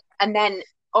 And then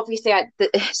obviously the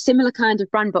similar kind of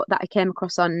brand, but that I came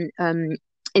across on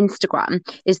Instagram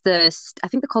is I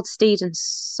think they're called Steed and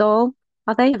Soul.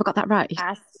 Are they? Have I got that right?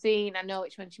 I know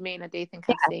which ones you mean. I do think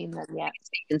I've seen them, yeah.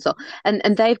 Steed and Soul. And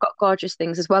they've got gorgeous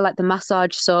things as well, like the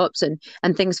massage soaps and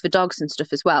things for dogs and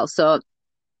stuff as well. So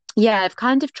yeah, I've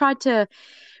kind of tried to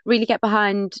really get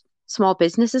behind small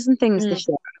businesses and things this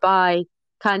year, buy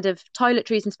kind of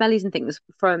toiletries and smellies and things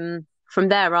from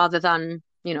there, rather than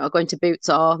going to Boots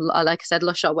or, like I said,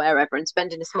 Lush or wherever and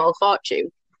spending a small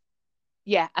fortune.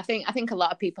 Yeah, I think a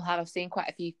lot of people have. I've seen quite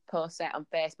a few posts out on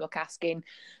Facebook asking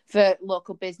for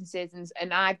local businesses,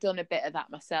 and I've done a bit of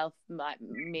that myself. Like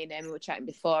me and Amy were chatting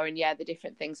before, and yeah, the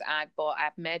different things I've bought,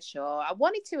 I've made sure I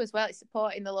wanted to as well. It's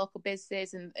supporting the local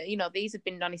businesses, and these have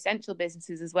been non-essential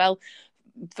businesses as well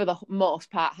for the most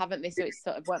part, haven't they? So it's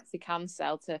sort of once they can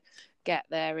sell to get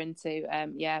there and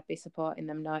to be supporting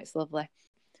them. No, it's lovely.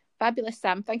 Fabulous,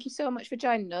 Sam. Thank you so much for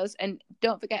joining us, and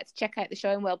don't forget to check out the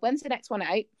Showing World. When's the next one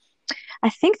out? I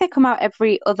think they come out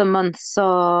every other month,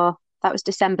 so that was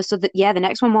December. So the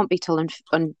next one won't be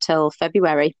until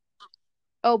February.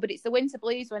 Oh, but it's the winter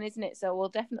blues one, isn't it? So we'll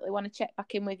definitely want to check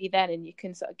back in with you then, and you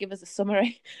can sort of give us a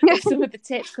summary of some of the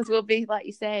tips, because we'll be, like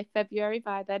you say, February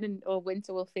by then, or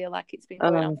winter will feel like it's been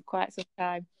going on for quite some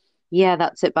time. Yeah,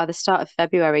 that's it. By the start of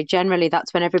February, generally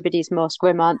that's when everybody's most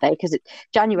grim, aren't they? Because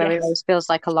January always feels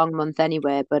like a long month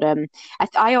anyway. But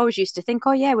I always used to think,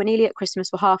 oh yeah, we're nearly at Christmas,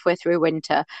 we're halfway through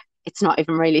winter. It's not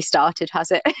even really started,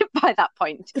 has it? By that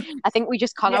point, I think we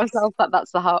just con ourselves that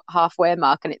that's the halfway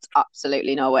mark, and it's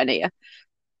absolutely nowhere near.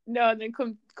 No, and then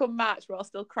come March, we're all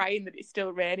still crying that it's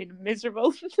still raining and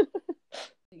miserable.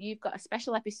 You've got a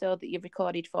special episode that you've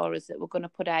recorded for us that we're going to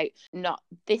put out, not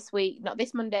this week, not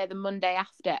this Monday, the Monday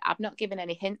after. I've not given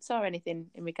any hints or anything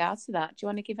in regards to that. Do you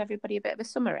want to give everybody a bit of a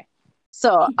summary?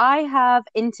 So I have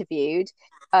interviewed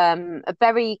a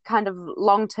very kind of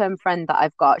long-term friend that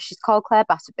I've got. She's called Claire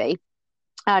Batterby,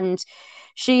 and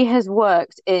she has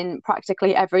worked in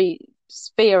practically every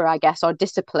sphere, I guess, or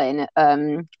discipline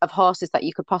of horses that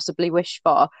you could possibly wish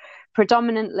for.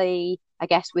 Predominantly, I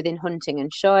guess, within hunting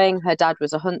and showing. Her dad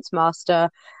was a huntsmaster,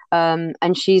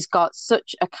 and she's got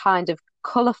such a kind of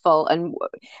colourful and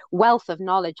wealth of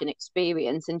knowledge and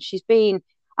experience, and she's been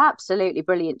absolutely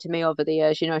brilliant to me over the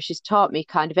years. You know, she's taught me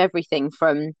kind of everything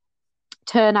from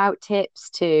turnout tips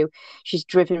to she's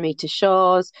driven me to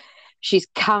shows. She's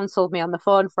counselled me on the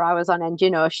phone for hours on end.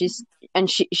 You know, she's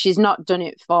not done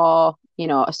it for, you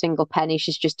know, a single penny.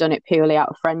 She's just done it purely out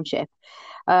of friendship.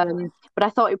 But I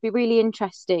thought it'd be really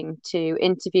interesting to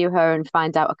interview her and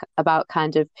find out about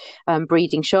kind of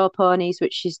breeding show ponies,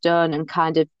 which she's done, and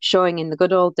kind of showing in the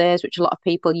good old days, which a lot of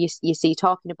people you see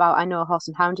talking about. I know Horse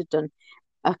and Hound had done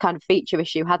a kind of feature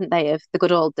issue, hadn't they, of the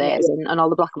good old days and all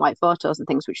the black and white photos and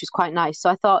things, which was quite nice. So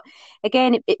I thought,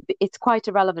 again, it's quite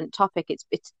a relevant topic.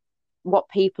 It's what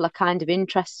people are kind of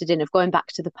interested in, of going back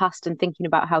to the past and thinking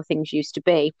about how things used to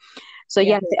be. So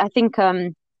I think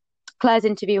Claire's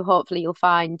interview, hopefully you'll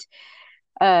find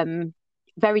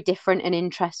very different and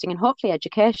interesting, and hopefully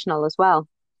educational as well.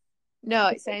 No,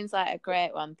 it sounds like a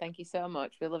great one. Thank you so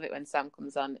much. We love it when Sam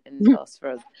comes on and hosts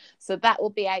for us. So that will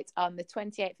be out on the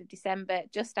 28th of December,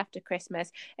 just after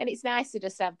Christmas. And it's nice to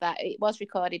just have that. It was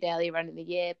recorded earlier on in the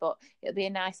year, but it'll be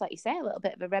a nice, like you say, a little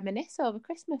bit of a reminisce over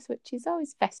Christmas, which is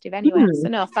always festive anyway. So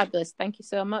no, fabulous. Thank you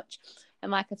so much.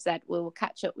 And like I've said, we will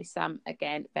catch up with Sam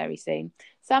again very soon.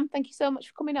 Sam, thank you so much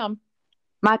for coming on.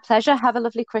 My pleasure. Have a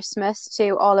lovely Christmas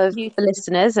to all of the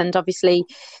listeners, and obviously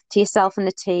to yourself and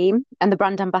the team and the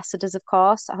brand ambassadors, of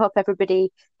course. I hope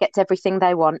everybody gets everything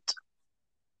they want.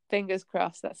 Fingers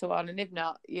crossed, that's the one. And if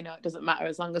not, you know, it doesn't matter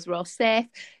as long as we're all safe,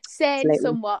 sane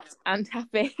somewhat, and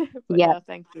happy. No,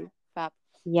 thank you. Fab.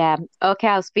 Yeah. Okay,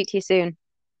 I'll speak to you soon.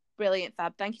 Brilliant,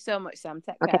 Fab. Thank you so much, Sam.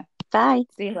 Take care. Bye.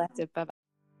 See you later. Bye-bye.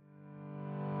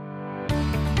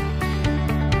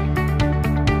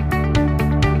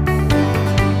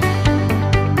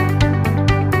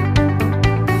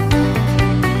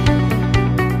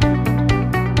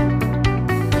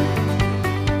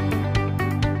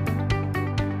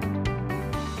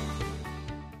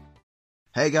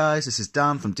 Hey guys, this is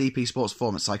Dan from DP Sports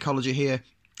Performance Psychology here.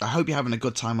 I hope you're having a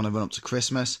good time on the run up to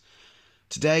Christmas.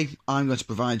 Today, I'm going to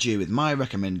provide you with my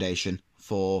recommendation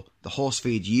for the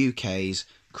Horsefeed UK's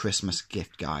Christmas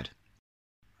gift guide.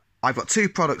 I've got two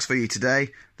products for you today.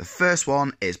 The first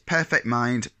one is Perfect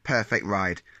Mind, Perfect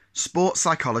Ride, Sports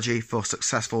Psychology for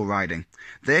Successful Riding.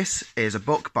 This is a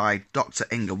book by Dr.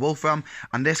 Inga Wolfram,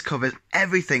 and this covers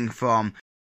everything from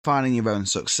finding your own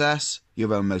success,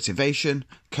 your own motivation,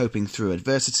 coping through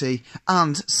adversity,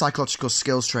 and psychological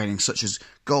skills training such as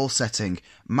goal setting,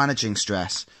 managing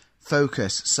stress,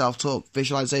 focus, self-talk,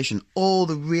 visualization, all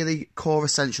the really core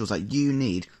essentials that you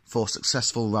need for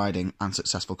successful riding and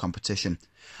successful competition.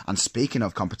 And speaking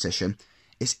of competition,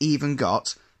 it's even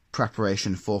got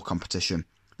preparation for competition.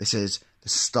 This is the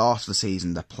start of the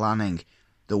season, the planning,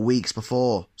 the weeks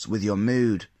before, so with your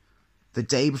mood, the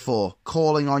day before,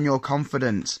 calling on your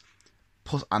confidence,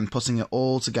 and putting it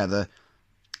all together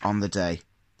on the day.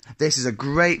 This is a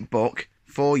great book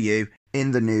for you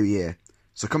in the new year.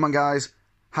 So come on guys,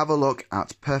 have a look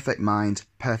at Perfect Mind,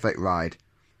 Perfect Ride,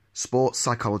 Sports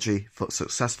Psychology for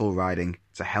Successful Riding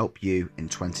to help you in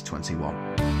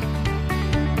 2021.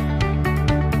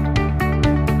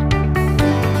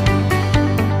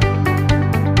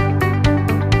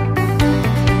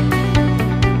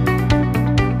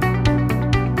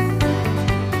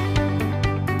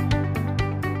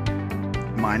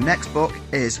 My next book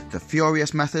is The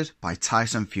Furious Method by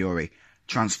Tyson Fury.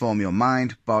 Transform your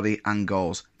mind, body and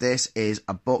goals. This is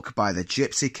a book by the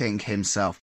Gypsy King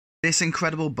himself. This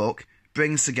incredible book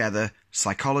brings together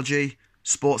psychology,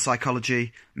 sports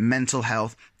psychology, mental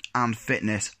health and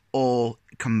fitness all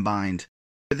combined.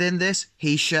 Within this,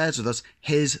 he shares with us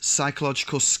his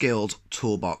psychological skilled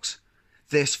toolbox.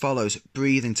 This follows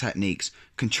breathing techniques,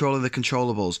 controlling the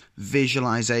controllables,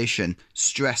 visualization,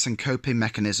 stress and coping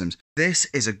mechanisms. This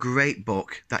is a great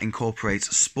book that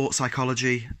incorporates sports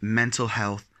psychology, mental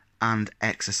health, and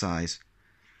exercise.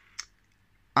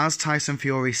 As Tyson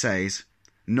Fury says,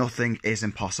 nothing is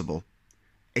impossible.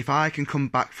 If I can come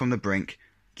back from the brink,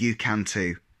 you can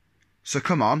too. So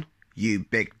come on, you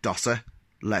big dosser,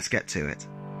 let's get to it.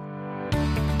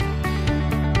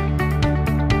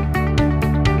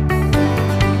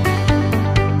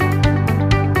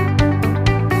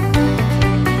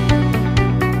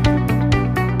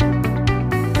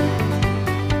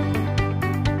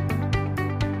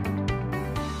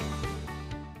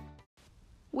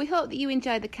 We hope that you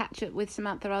enjoyed the catch-up with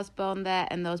Samantha Osborne there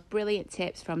and those brilliant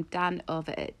tips from Dan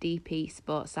over at DP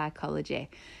Sports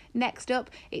Psychology. Next up,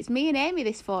 it's me and Amy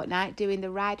this fortnight doing the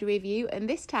rider review, and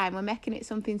this time we're making it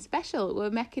something special.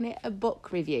 We're making it a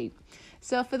book review.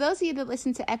 So for those of you that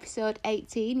listened to episode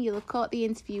 18, you'll have caught the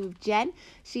interview with Jen.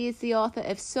 She is the author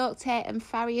of Soaked Hair and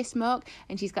Farrier Smoke,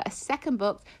 and she's got a second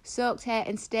book, Soaked Hair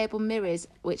and Stable Mirrors,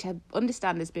 which I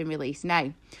understand has been released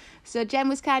now. So Jen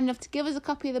was kind enough to give us a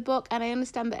copy of the book, and I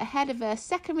understand that ahead of her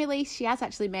second release, she has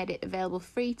actually made it available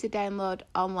free to download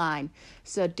online.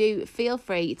 So do feel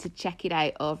free to check it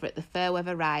out over at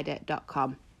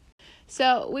thefairweatherrider.com.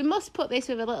 So we must put this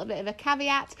with a little bit of a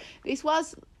caveat. This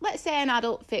was, let's say, an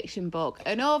adult fiction book,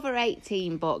 an over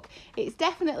 18 book. It's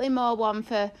definitely more one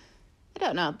for, I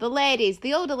don't know, the ladies,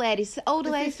 the older ladies. The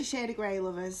 50 Shades of Grey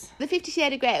lovers. The 50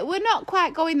 Shades of Grey. We're not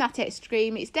quite going that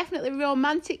extreme. It's definitely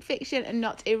romantic fiction and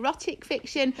not erotic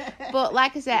fiction. But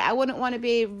like I said, I wouldn't want to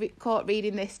be caught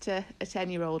reading this to a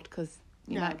 10-year-old because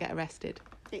you might get arrested.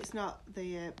 It's not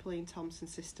the Pauline Thompson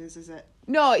sisters, is it?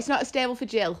 No, it's not A Stable for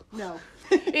Jill. No.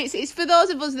 It's for those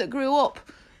of us that grew up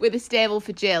with A Stable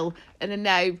for Jill and are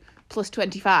now plus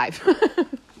 25.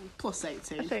 Plus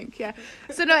 18. I think, yeah.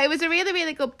 So, no, it was a really,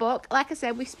 really good book. Like I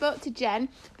said, we spoke to Jen,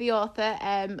 the author,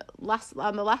 on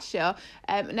the last show.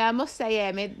 Now, I must say,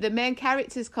 Amy, the main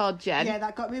character's called Jen. Yeah,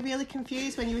 that got me really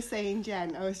confused when you were saying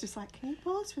Jen. I was just like, can you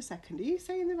pause for a second? Are you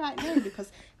saying the right name?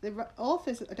 Because the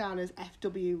authors are down as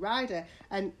F.W. Ryder,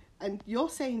 and you're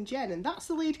saying Jen, and that's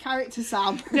the lead character,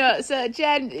 Sam. No, so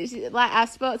Jen, like I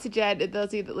spoke to Jen, and those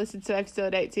of you that listened to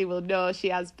episode 18 will know she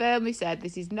has firmly said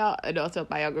this is not an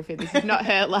autobiography, this is not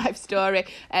her life story.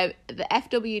 The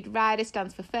F.W. Ryder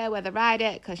stands for Fairweather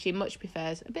Rider because she much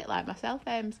prefers, a bit like myself,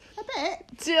 Ames, A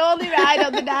bit. to only ride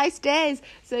on the nice days.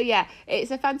 So yeah, it's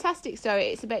a fantastic story.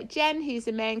 It's about Jen, who's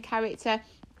the main character.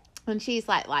 And she's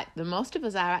like the most of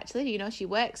us are, actually. You know, she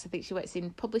works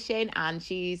in publishing, and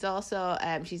she's also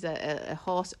she's a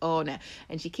horse owner,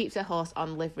 and she keeps her horse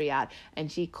on livery yard,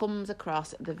 and she comes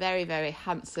across the very, very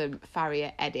handsome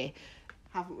farrier Eddie.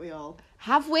 Haven't we all?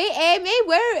 Have we, Amy?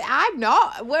 I'm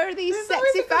not. Where are these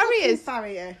sexy farriers?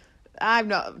 Farrier. I've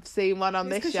not seen one on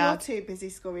this yard. Because you're too busy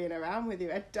scurrying around with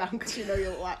your head down because you know you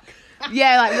look like...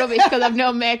 Yeah, like rubbish because I've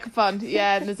no makeup on.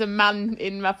 Yeah, and there's a man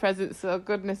in my presence, so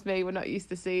goodness me, we're not used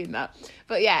to seeing that.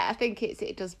 But yeah, I think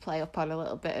it does play up on a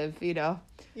little bit of, you know.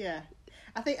 Yeah.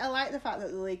 I like the fact that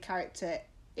the lead character,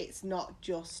 it's not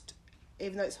just,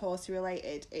 even though it's horsey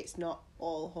related, it's not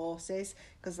all horses,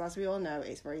 because as we all know,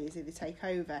 it's very easy to take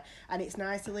over. And it's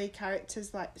nice the lead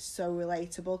character's like so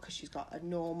relatable because she's got a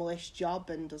normalish job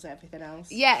and does everything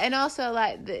else. Yeah, and also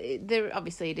like there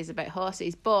obviously it is about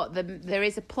horses, but there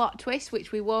is a plot twist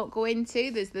which we won't go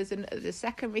into. There's a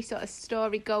secondary sort of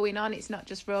story going on. It's not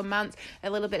just romance,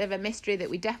 a little bit of a mystery that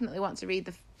we definitely want to read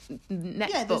the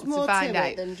next book to find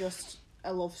out. It than just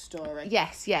a love story.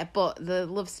 Yes, yeah, but the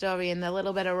love story and the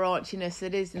little bit of raunchiness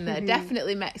that is in there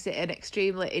definitely makes it an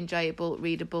extremely enjoyable,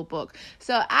 readable book.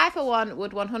 So I, for one,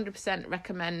 would 100%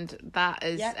 recommend that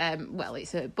as, well,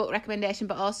 it's a book recommendation,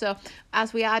 but also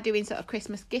as we are doing sort of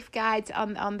Christmas gift guides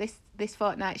on this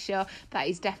fortnight show, that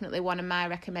is definitely one of my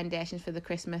recommendations for the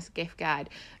Christmas gift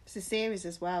guide. It's a series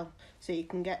as well, so you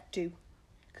can get to...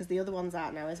 Because the other one's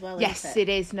out now as well, yes, isn't it?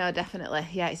 it is. No, definitely.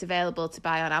 Yeah, it's available to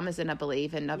buy on Amazon, I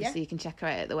believe. And obviously you can check her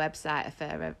out at the website of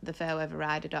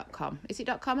thefairweatherrider.com. Is it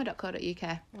 .com or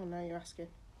 .co.uk? Oh, no, you're asking.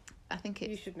 I think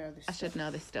it's... You should know this I stuff. should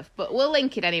know this stuff. But we'll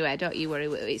link it anyway, don't you worry.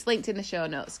 It's linked in the show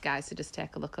notes, guys, so just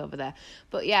take a look over there.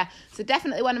 But yeah, so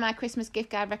definitely one of my Christmas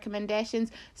gift guide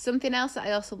recommendations. Something else that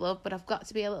I also love, but I've got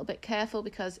to be a little bit careful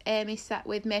because Amy sat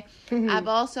with me. I've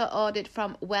also ordered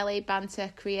from Welly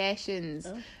Banter Creations.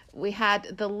 Oh. We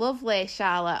had the lovely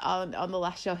Charlotte on the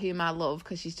last show, whom I love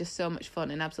because she's just so much fun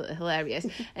and absolutely hilarious.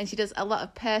 And she does a lot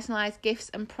of personalised gifts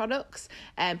and products,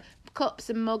 cups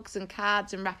and mugs and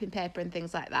cards and wrapping paper and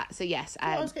things like that. So yes,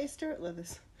 I was getting Stuart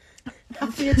Leathers.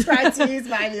 After you tried to use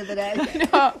mine the other day.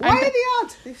 No, Why are they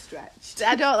odd? They've stretched.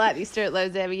 I don't like these stirrup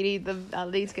loads, Amy. You need them. I'll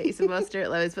need to get you some more stirrup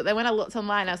loads. But then when I looked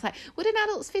online, I was like, would an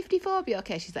adult's 54 be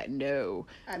okay? She's like, no.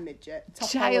 A midget. Top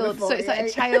Child. So it's like a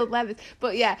child leathers.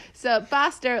 But yeah, so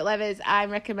bar stirrup leathers,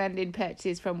 I'm recommending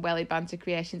purchases from Welly Banter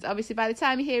Creations. Obviously, by the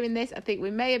time you're hearing this, I think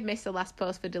we may have missed the last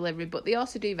post for delivery, but they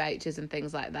also do vouchers and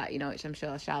things like that, you know, which I'm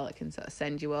sure Charlotte can sort of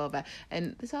send you over.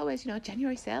 And there's always, you know,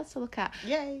 January sales to look at.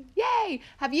 Yay. Yay!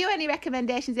 Have you any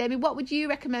recommendations, Amy? What would you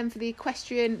recommend for the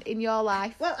equestrian in your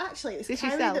life? Well, actually, it was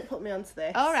Kylie that put me onto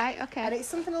this. All right, okay. And it's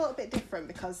something a little bit different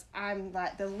because I'm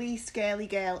like the least girly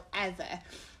girl ever.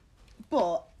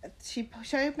 But she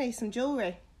showed me some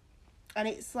jewellery. And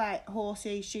it's like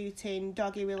horsey, shooting,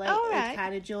 doggy related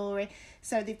kind of jewellery.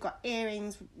 So they've got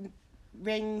earrings,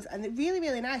 rings, and they're really,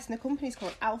 really nice. And the company's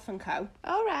called Alf & Co.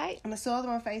 All right. And I saw them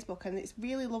on Facebook, and it's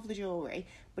really lovely jewellery,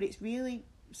 but it's really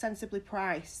sensibly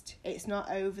priced. It's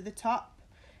not over the top.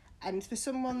 And for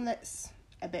someone that's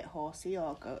a bit horsey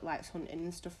or likes hunting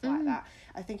and stuff like that,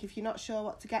 I think if you're not sure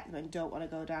what to get them and don't want to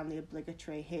go down the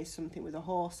obligatory, here's something with a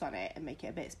horse on it and make it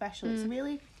a bit special, it's a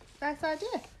really nice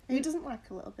idea. Who doesn't like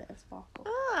a little bit of sparkle?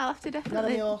 Oh, I'll have to definitely... Not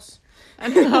on the horse. I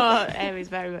know, Amy's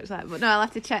very much like that. But no, I'll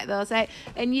have to check those out.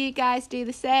 And you guys do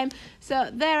the same. So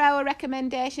there are our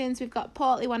recommendations. We've got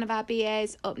Portly, one of our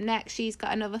BAs, up next. She's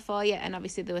got another for you. And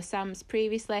obviously there were Sam's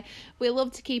previously. We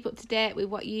love to keep up to date with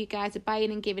what you guys are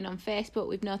buying and giving on Facebook.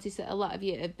 We've noticed that a lot of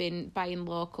you have been buying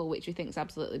local, which we think is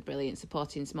absolutely brilliant,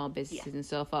 supporting small businesses and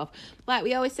so forth. Like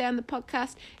we always say on the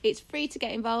podcast, it's free to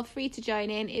get involved, free to join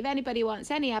in. If anybody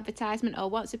wants any advertisement or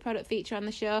wants a product feature on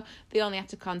the show, they only have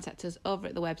to contact us over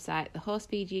at the website,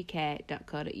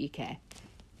 thehorsefeeduk.co.uk.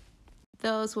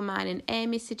 Those were mine and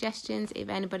Amy's suggestions if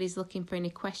anybody's looking for an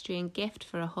equestrian gift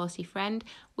for a horsey friend.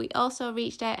 We also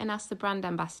reached out and asked the brand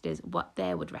ambassadors what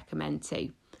they would recommend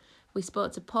too. We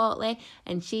spoke to Portly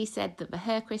and she said that for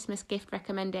her Christmas gift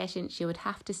recommendation, she would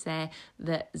have to say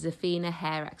that Zafina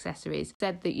hair accessories.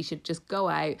 Said that you should just go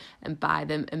out and buy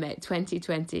them and make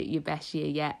 2020 your best year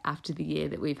yet after the year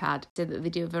that we've had. Said that they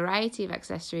do a variety of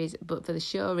accessories, but for the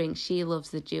show ring, she loves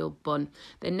the dual bun.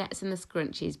 The nets and the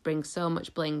scrunchies bring so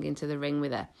much bling into the ring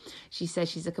with her. She says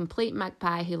she's a complete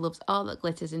magpie who loves all that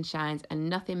glitters and shines and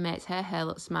nothing makes her hair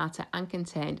look smarter and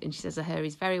contained, and she says her hair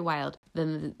is very wild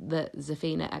than the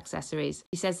Zafina accessories.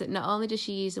 She says that not only does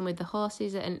she use them with the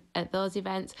horses at those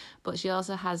events, but she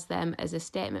also has them as a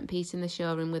statement piece in the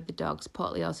showroom with the dogs.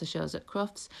 Portly also shows at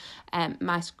Crufts.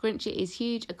 My scrunchie is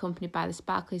huge, accompanied by the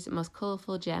sparkliest and most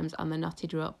colourful gems on the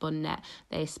knotted rope bun net.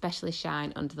 They especially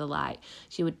shine under the light.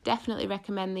 She would definitely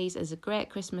recommend these as a great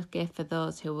Christmas gift for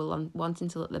those who are wanting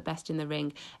to look the best in the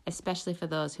ring, especially for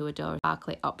those who adore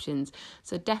sparkly options.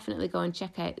 So definitely go and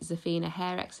check out Zafina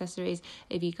hair accessories.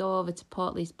 If you go over to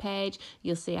Portly's page,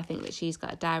 you'll see I think that she's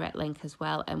got a direct link as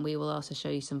well, and we will also show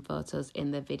you some photos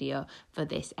in the video for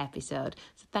this episode.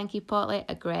 So thank you, Portly,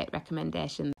 a great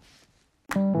recommendation.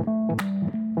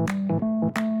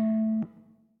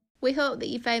 We hope that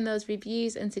you found those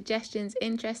reviews and suggestions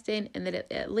interesting and that it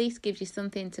at least gives you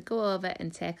something to go over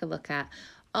and take a look at.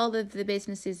 All of the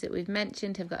businesses that we've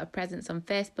mentioned have got a presence on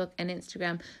Facebook and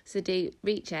Instagram, so do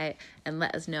reach out and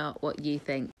let us know what you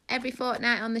think. Every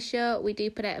fortnight on the show, we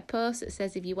do put out a post that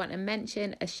says if you want to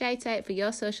mention a shout out for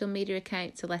your social media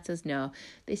account to let us know.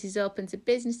 This is open to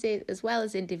businesses as well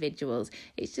as individuals.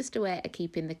 It's just a way of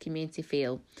keeping the community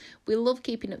feel. We love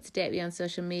keeping up to date with you on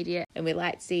social media and we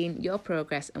like seeing your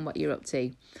progress and what you're up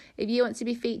to. If you want to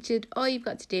be featured, all you've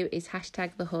got to do is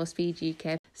hashtag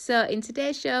 #TheHorseFeedUK. So in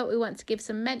today's show, we want to give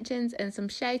some mentions and some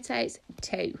shout outs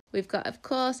too. We've got, of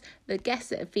course, the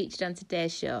guests that are featured on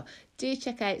today's show. Do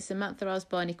check out Samantha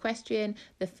Osborne Equestrian,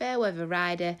 the Fairweather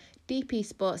Rider, DP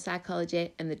Sports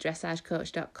Psychology and the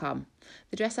DressageCoach.com.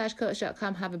 The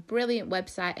DressageCoach.com have a brilliant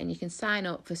website and you can sign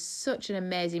up for such an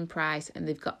amazing price, and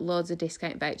they've got loads of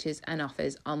discount vouchers and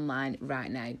offers online right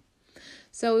now.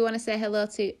 So we want to say hello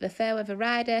to the Fairweather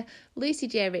Rider, Lucy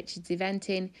J. Richards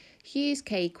Eventing, Hughes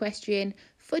K. Equestrian,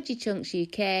 Fudgy Chunks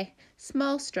UK,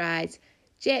 Small Strides,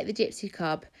 Jake the Gypsy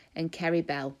Cob and Kerry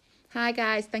Bell. Hi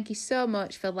guys, thank you so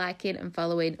much for liking and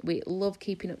following. We love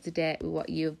keeping up to date with what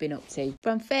you've been up to.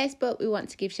 From Facebook, we want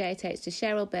to give shout outs to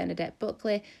Cheryl Bernadette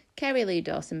Buckley, Kerry Lou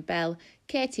Dawson Bell,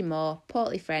 Katie Moore,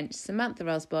 Portly French, Samantha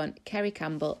Osborne, Kerry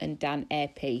Campbell and Dan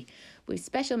AP. With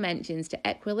special mentions to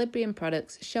Equilibrium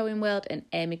Products, Showing World and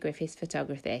Amy Griffiths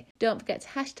Photography. Don't forget to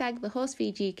hashtag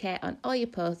TheHorseFeedUK on all your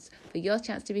posts for your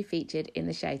chance to be featured in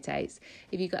the shoutouts.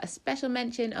 If you've got a special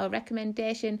mention or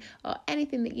recommendation or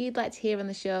anything that you'd like to hear on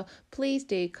the show, please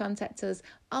do contact us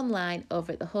online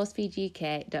over at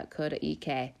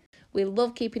thehorsefeeduk.co.uk. We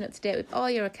love keeping up to date with all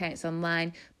your accounts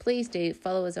online. Please do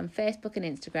follow us on Facebook and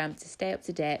Instagram to stay up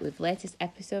to date with latest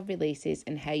episode releases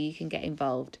and how you can get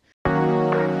involved.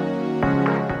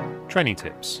 Training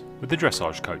tips with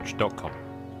thedressagecoach.com.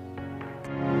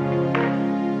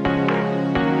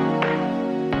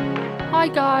 Hi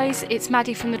guys, it's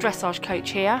Maddie from the Dressage Coach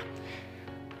here.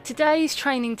 Today's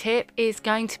training tip is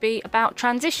going to be about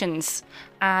transitions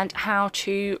and how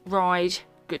to ride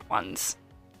good ones.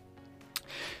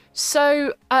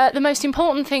 So the most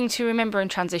important thing to remember in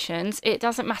transitions, it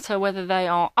doesn't matter whether they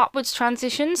are upwards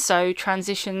transitions, so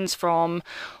transitions from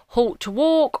halt to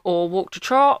walk or walk to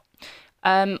trot,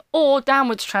 or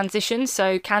downwards transitions,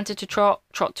 so canter to trot,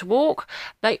 trot to walk.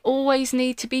 They always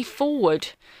need to be forward.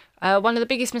 One of the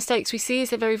biggest mistakes we see is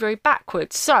they're very, very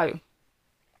backwards. So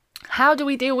how do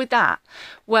we deal with that?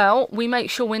 Well, we make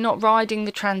sure we're not riding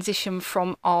the transition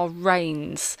from our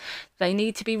reins. They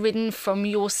need to be ridden from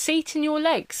your seat and your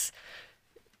legs.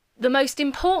 The most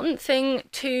important thing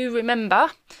to remember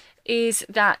is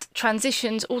that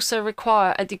transitions also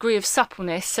require a degree of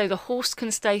suppleness so the horse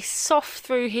can stay soft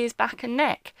through his back and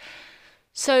neck.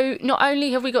 So not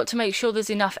only have we got to make sure there's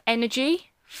enough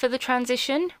energy for the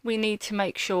transition, we need to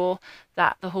make sure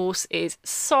that the horse is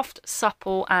soft,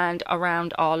 supple and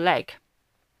around our leg.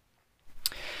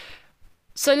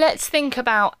 So let's think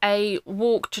about a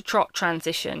walk to trot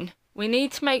transition. We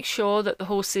need to make sure that the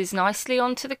horse is nicely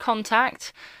onto the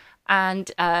contact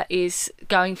and is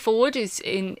going forward, is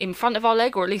in front of our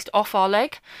leg or at least off our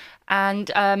leg, and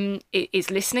it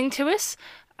is listening to us.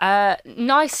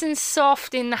 Nice and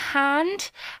soft in the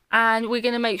hand, and we're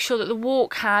going to make sure that the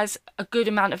walk has a good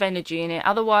amount of energy in it.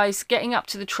 Otherwise, getting up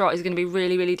to the trot is going to be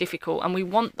really, really difficult, and we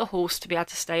want the horse to be able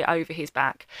to stay over his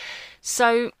back.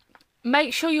 So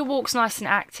make sure your walk's nice and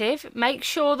active. Make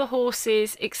sure the horse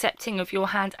is accepting of your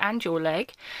hand and your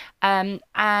leg, and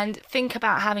think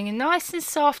about having a nice and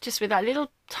soft, just with that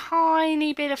little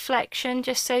tiny bit of flexion,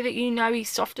 just so that you know he's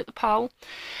soft at the pole.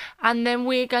 And then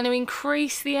we're going to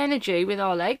increase the energy with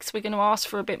our legs. We're going to ask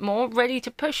for a bit more, ready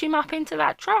to push him up into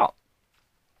that trot.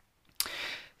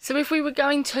 So if we were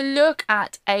going to look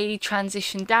at a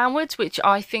transition downwards, which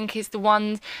I think is the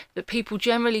one that people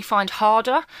generally find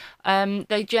harder,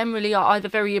 they generally are either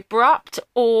very abrupt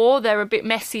or they're a bit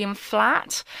messy and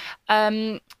flat.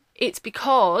 It's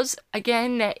because,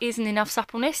 again, there isn't enough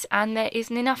suppleness and there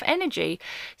isn't enough energy.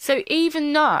 So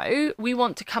even though we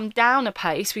want to come down a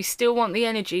pace, we still want the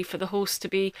energy for the horse to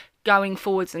be going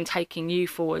forwards and taking you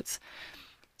forwards.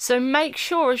 So make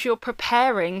sure as you're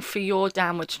preparing for your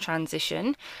downwards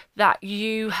transition that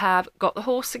you have got the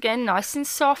horse again nice and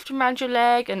soft around your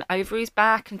leg and over his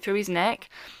back and through his neck,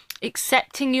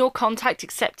 accepting your contact,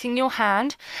 accepting your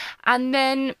hand, and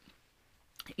then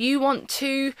you want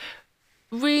to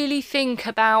really think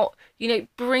about,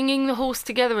 bringing the horse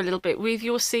together a little bit with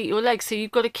your seat, your legs. So you've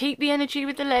got to keep the energy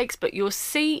with the legs, but your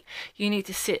seat, you need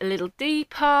to sit a little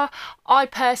deeper. I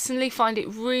personally find it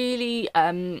really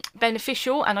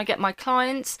beneficial, and I get my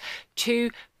clients to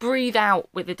breathe out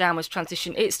with the downwards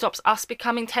transition. It stops us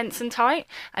becoming tense and tight,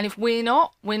 and if we're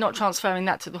not transferring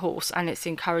that to the horse, and it's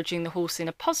encouraging the horse in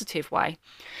a positive way.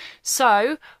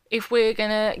 So if we're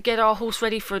going to get our horse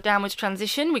ready for a downwards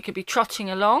transition, we could be trotting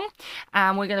along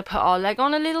and we're going to put our leg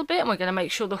on a little bit and we're going to make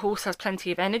sure the horse has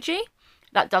plenty of energy.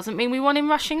 That doesn't mean we want him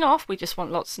rushing off. We just want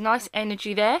lots of nice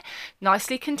energy there,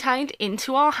 nicely contained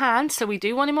into our hand. So we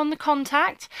do want him on the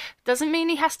contact. Doesn't mean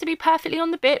he has to be perfectly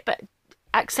on the bit, but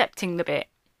accepting the bit.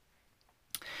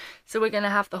 So we're going to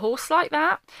have the horse like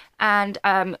that, and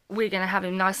we're going to have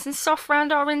him nice and soft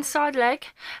around our inside leg,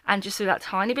 and just with that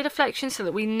tiny bit of flexion so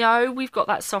that we know we've got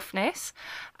that softness.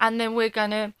 And then we're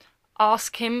going to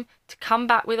ask him to come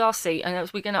back with our seat, and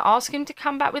as we're going to ask him to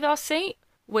come back with our seat,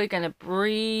 we're going to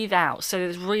breathe out, so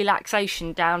there's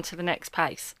relaxation down to the next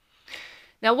pace.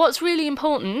 Now what's really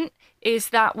important is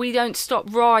that we don't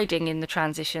stop riding in the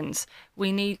transitions.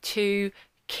 We need to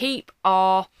keep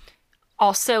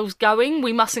ourselves going.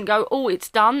 We mustn't go, oh, it's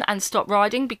done, and stop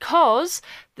riding, because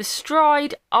the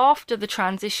stride after the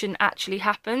transition actually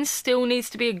happens still needs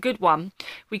to be a good one.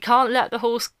 We can't let the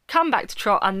horse come back to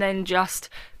trot and then just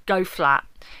go flat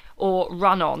or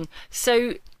run on.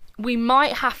 So we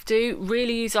might have to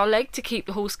really use our leg to keep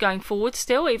the horse going forward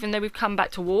still, even though we've come back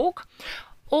to walk.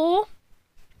 Or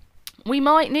we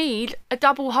might need a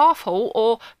double half halt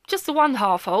or just the one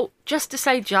half halt, just to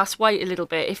say just wait a little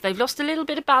bit. If they've lost a little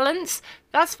bit of balance,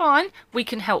 that's fine, we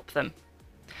can help them.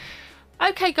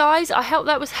 Okay guys, I hope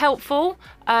that was helpful.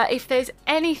 If there's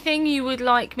anything you would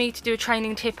like me to do a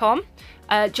training tip on,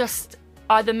 just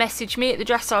either message me at the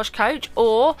Dressage Coach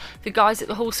or the guys at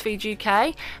the Horse Feed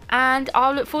UK, and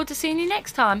I'll look forward to seeing you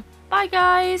next time. Bye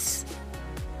guys.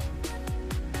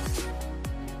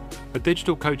 a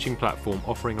digital coaching platform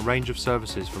offering a range of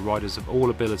services for riders of all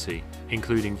ability,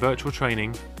 including virtual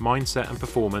training, mindset and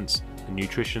performance, and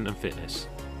nutrition and fitness.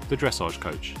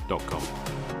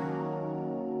 thedressagecoach.com.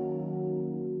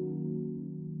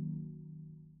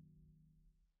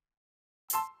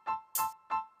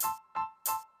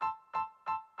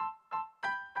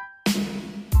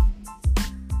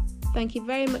 Thank you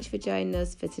very much for joining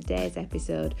us for today's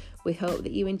episode. We hope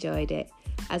that you enjoyed it.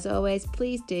 As always,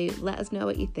 please do let us know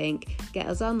what you think. Get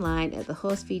us online at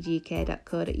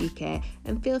thehorsefeeduk.co.uk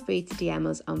and feel free to DM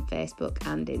us on Facebook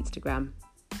and Instagram.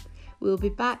 We will be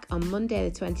back on Monday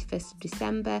the 21st of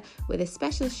December with a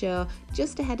special show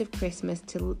just ahead of Christmas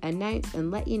to announce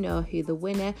and let you know who the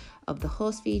winner of the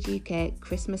Horsefeed UK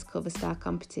Christmas Cover Star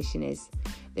competition is.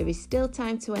 There is still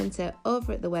time to enter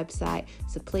over at the website,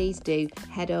 so please do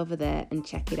head over there and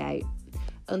check it out.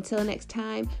 Until next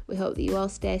time, we hope that you all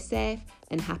stay safe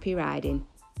and happy riding.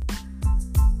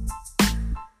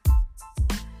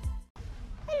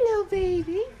 Hello,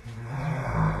 baby.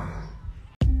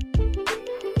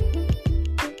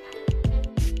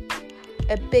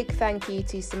 A big thank you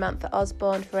to Samantha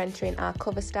Osborne for entering our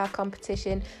Cover Star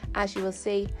competition. As you will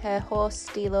see, her horse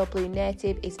Stilo Blue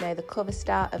Native is now the Cover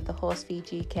Star of the Horsefeed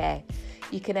UK.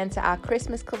 You can enter our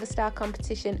Christmas Cover Star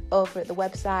competition over at the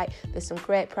website. There's some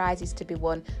great prizes to be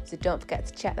won, so don't forget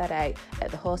to check that out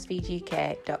at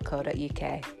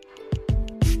thehorsefeeduk.co.uk.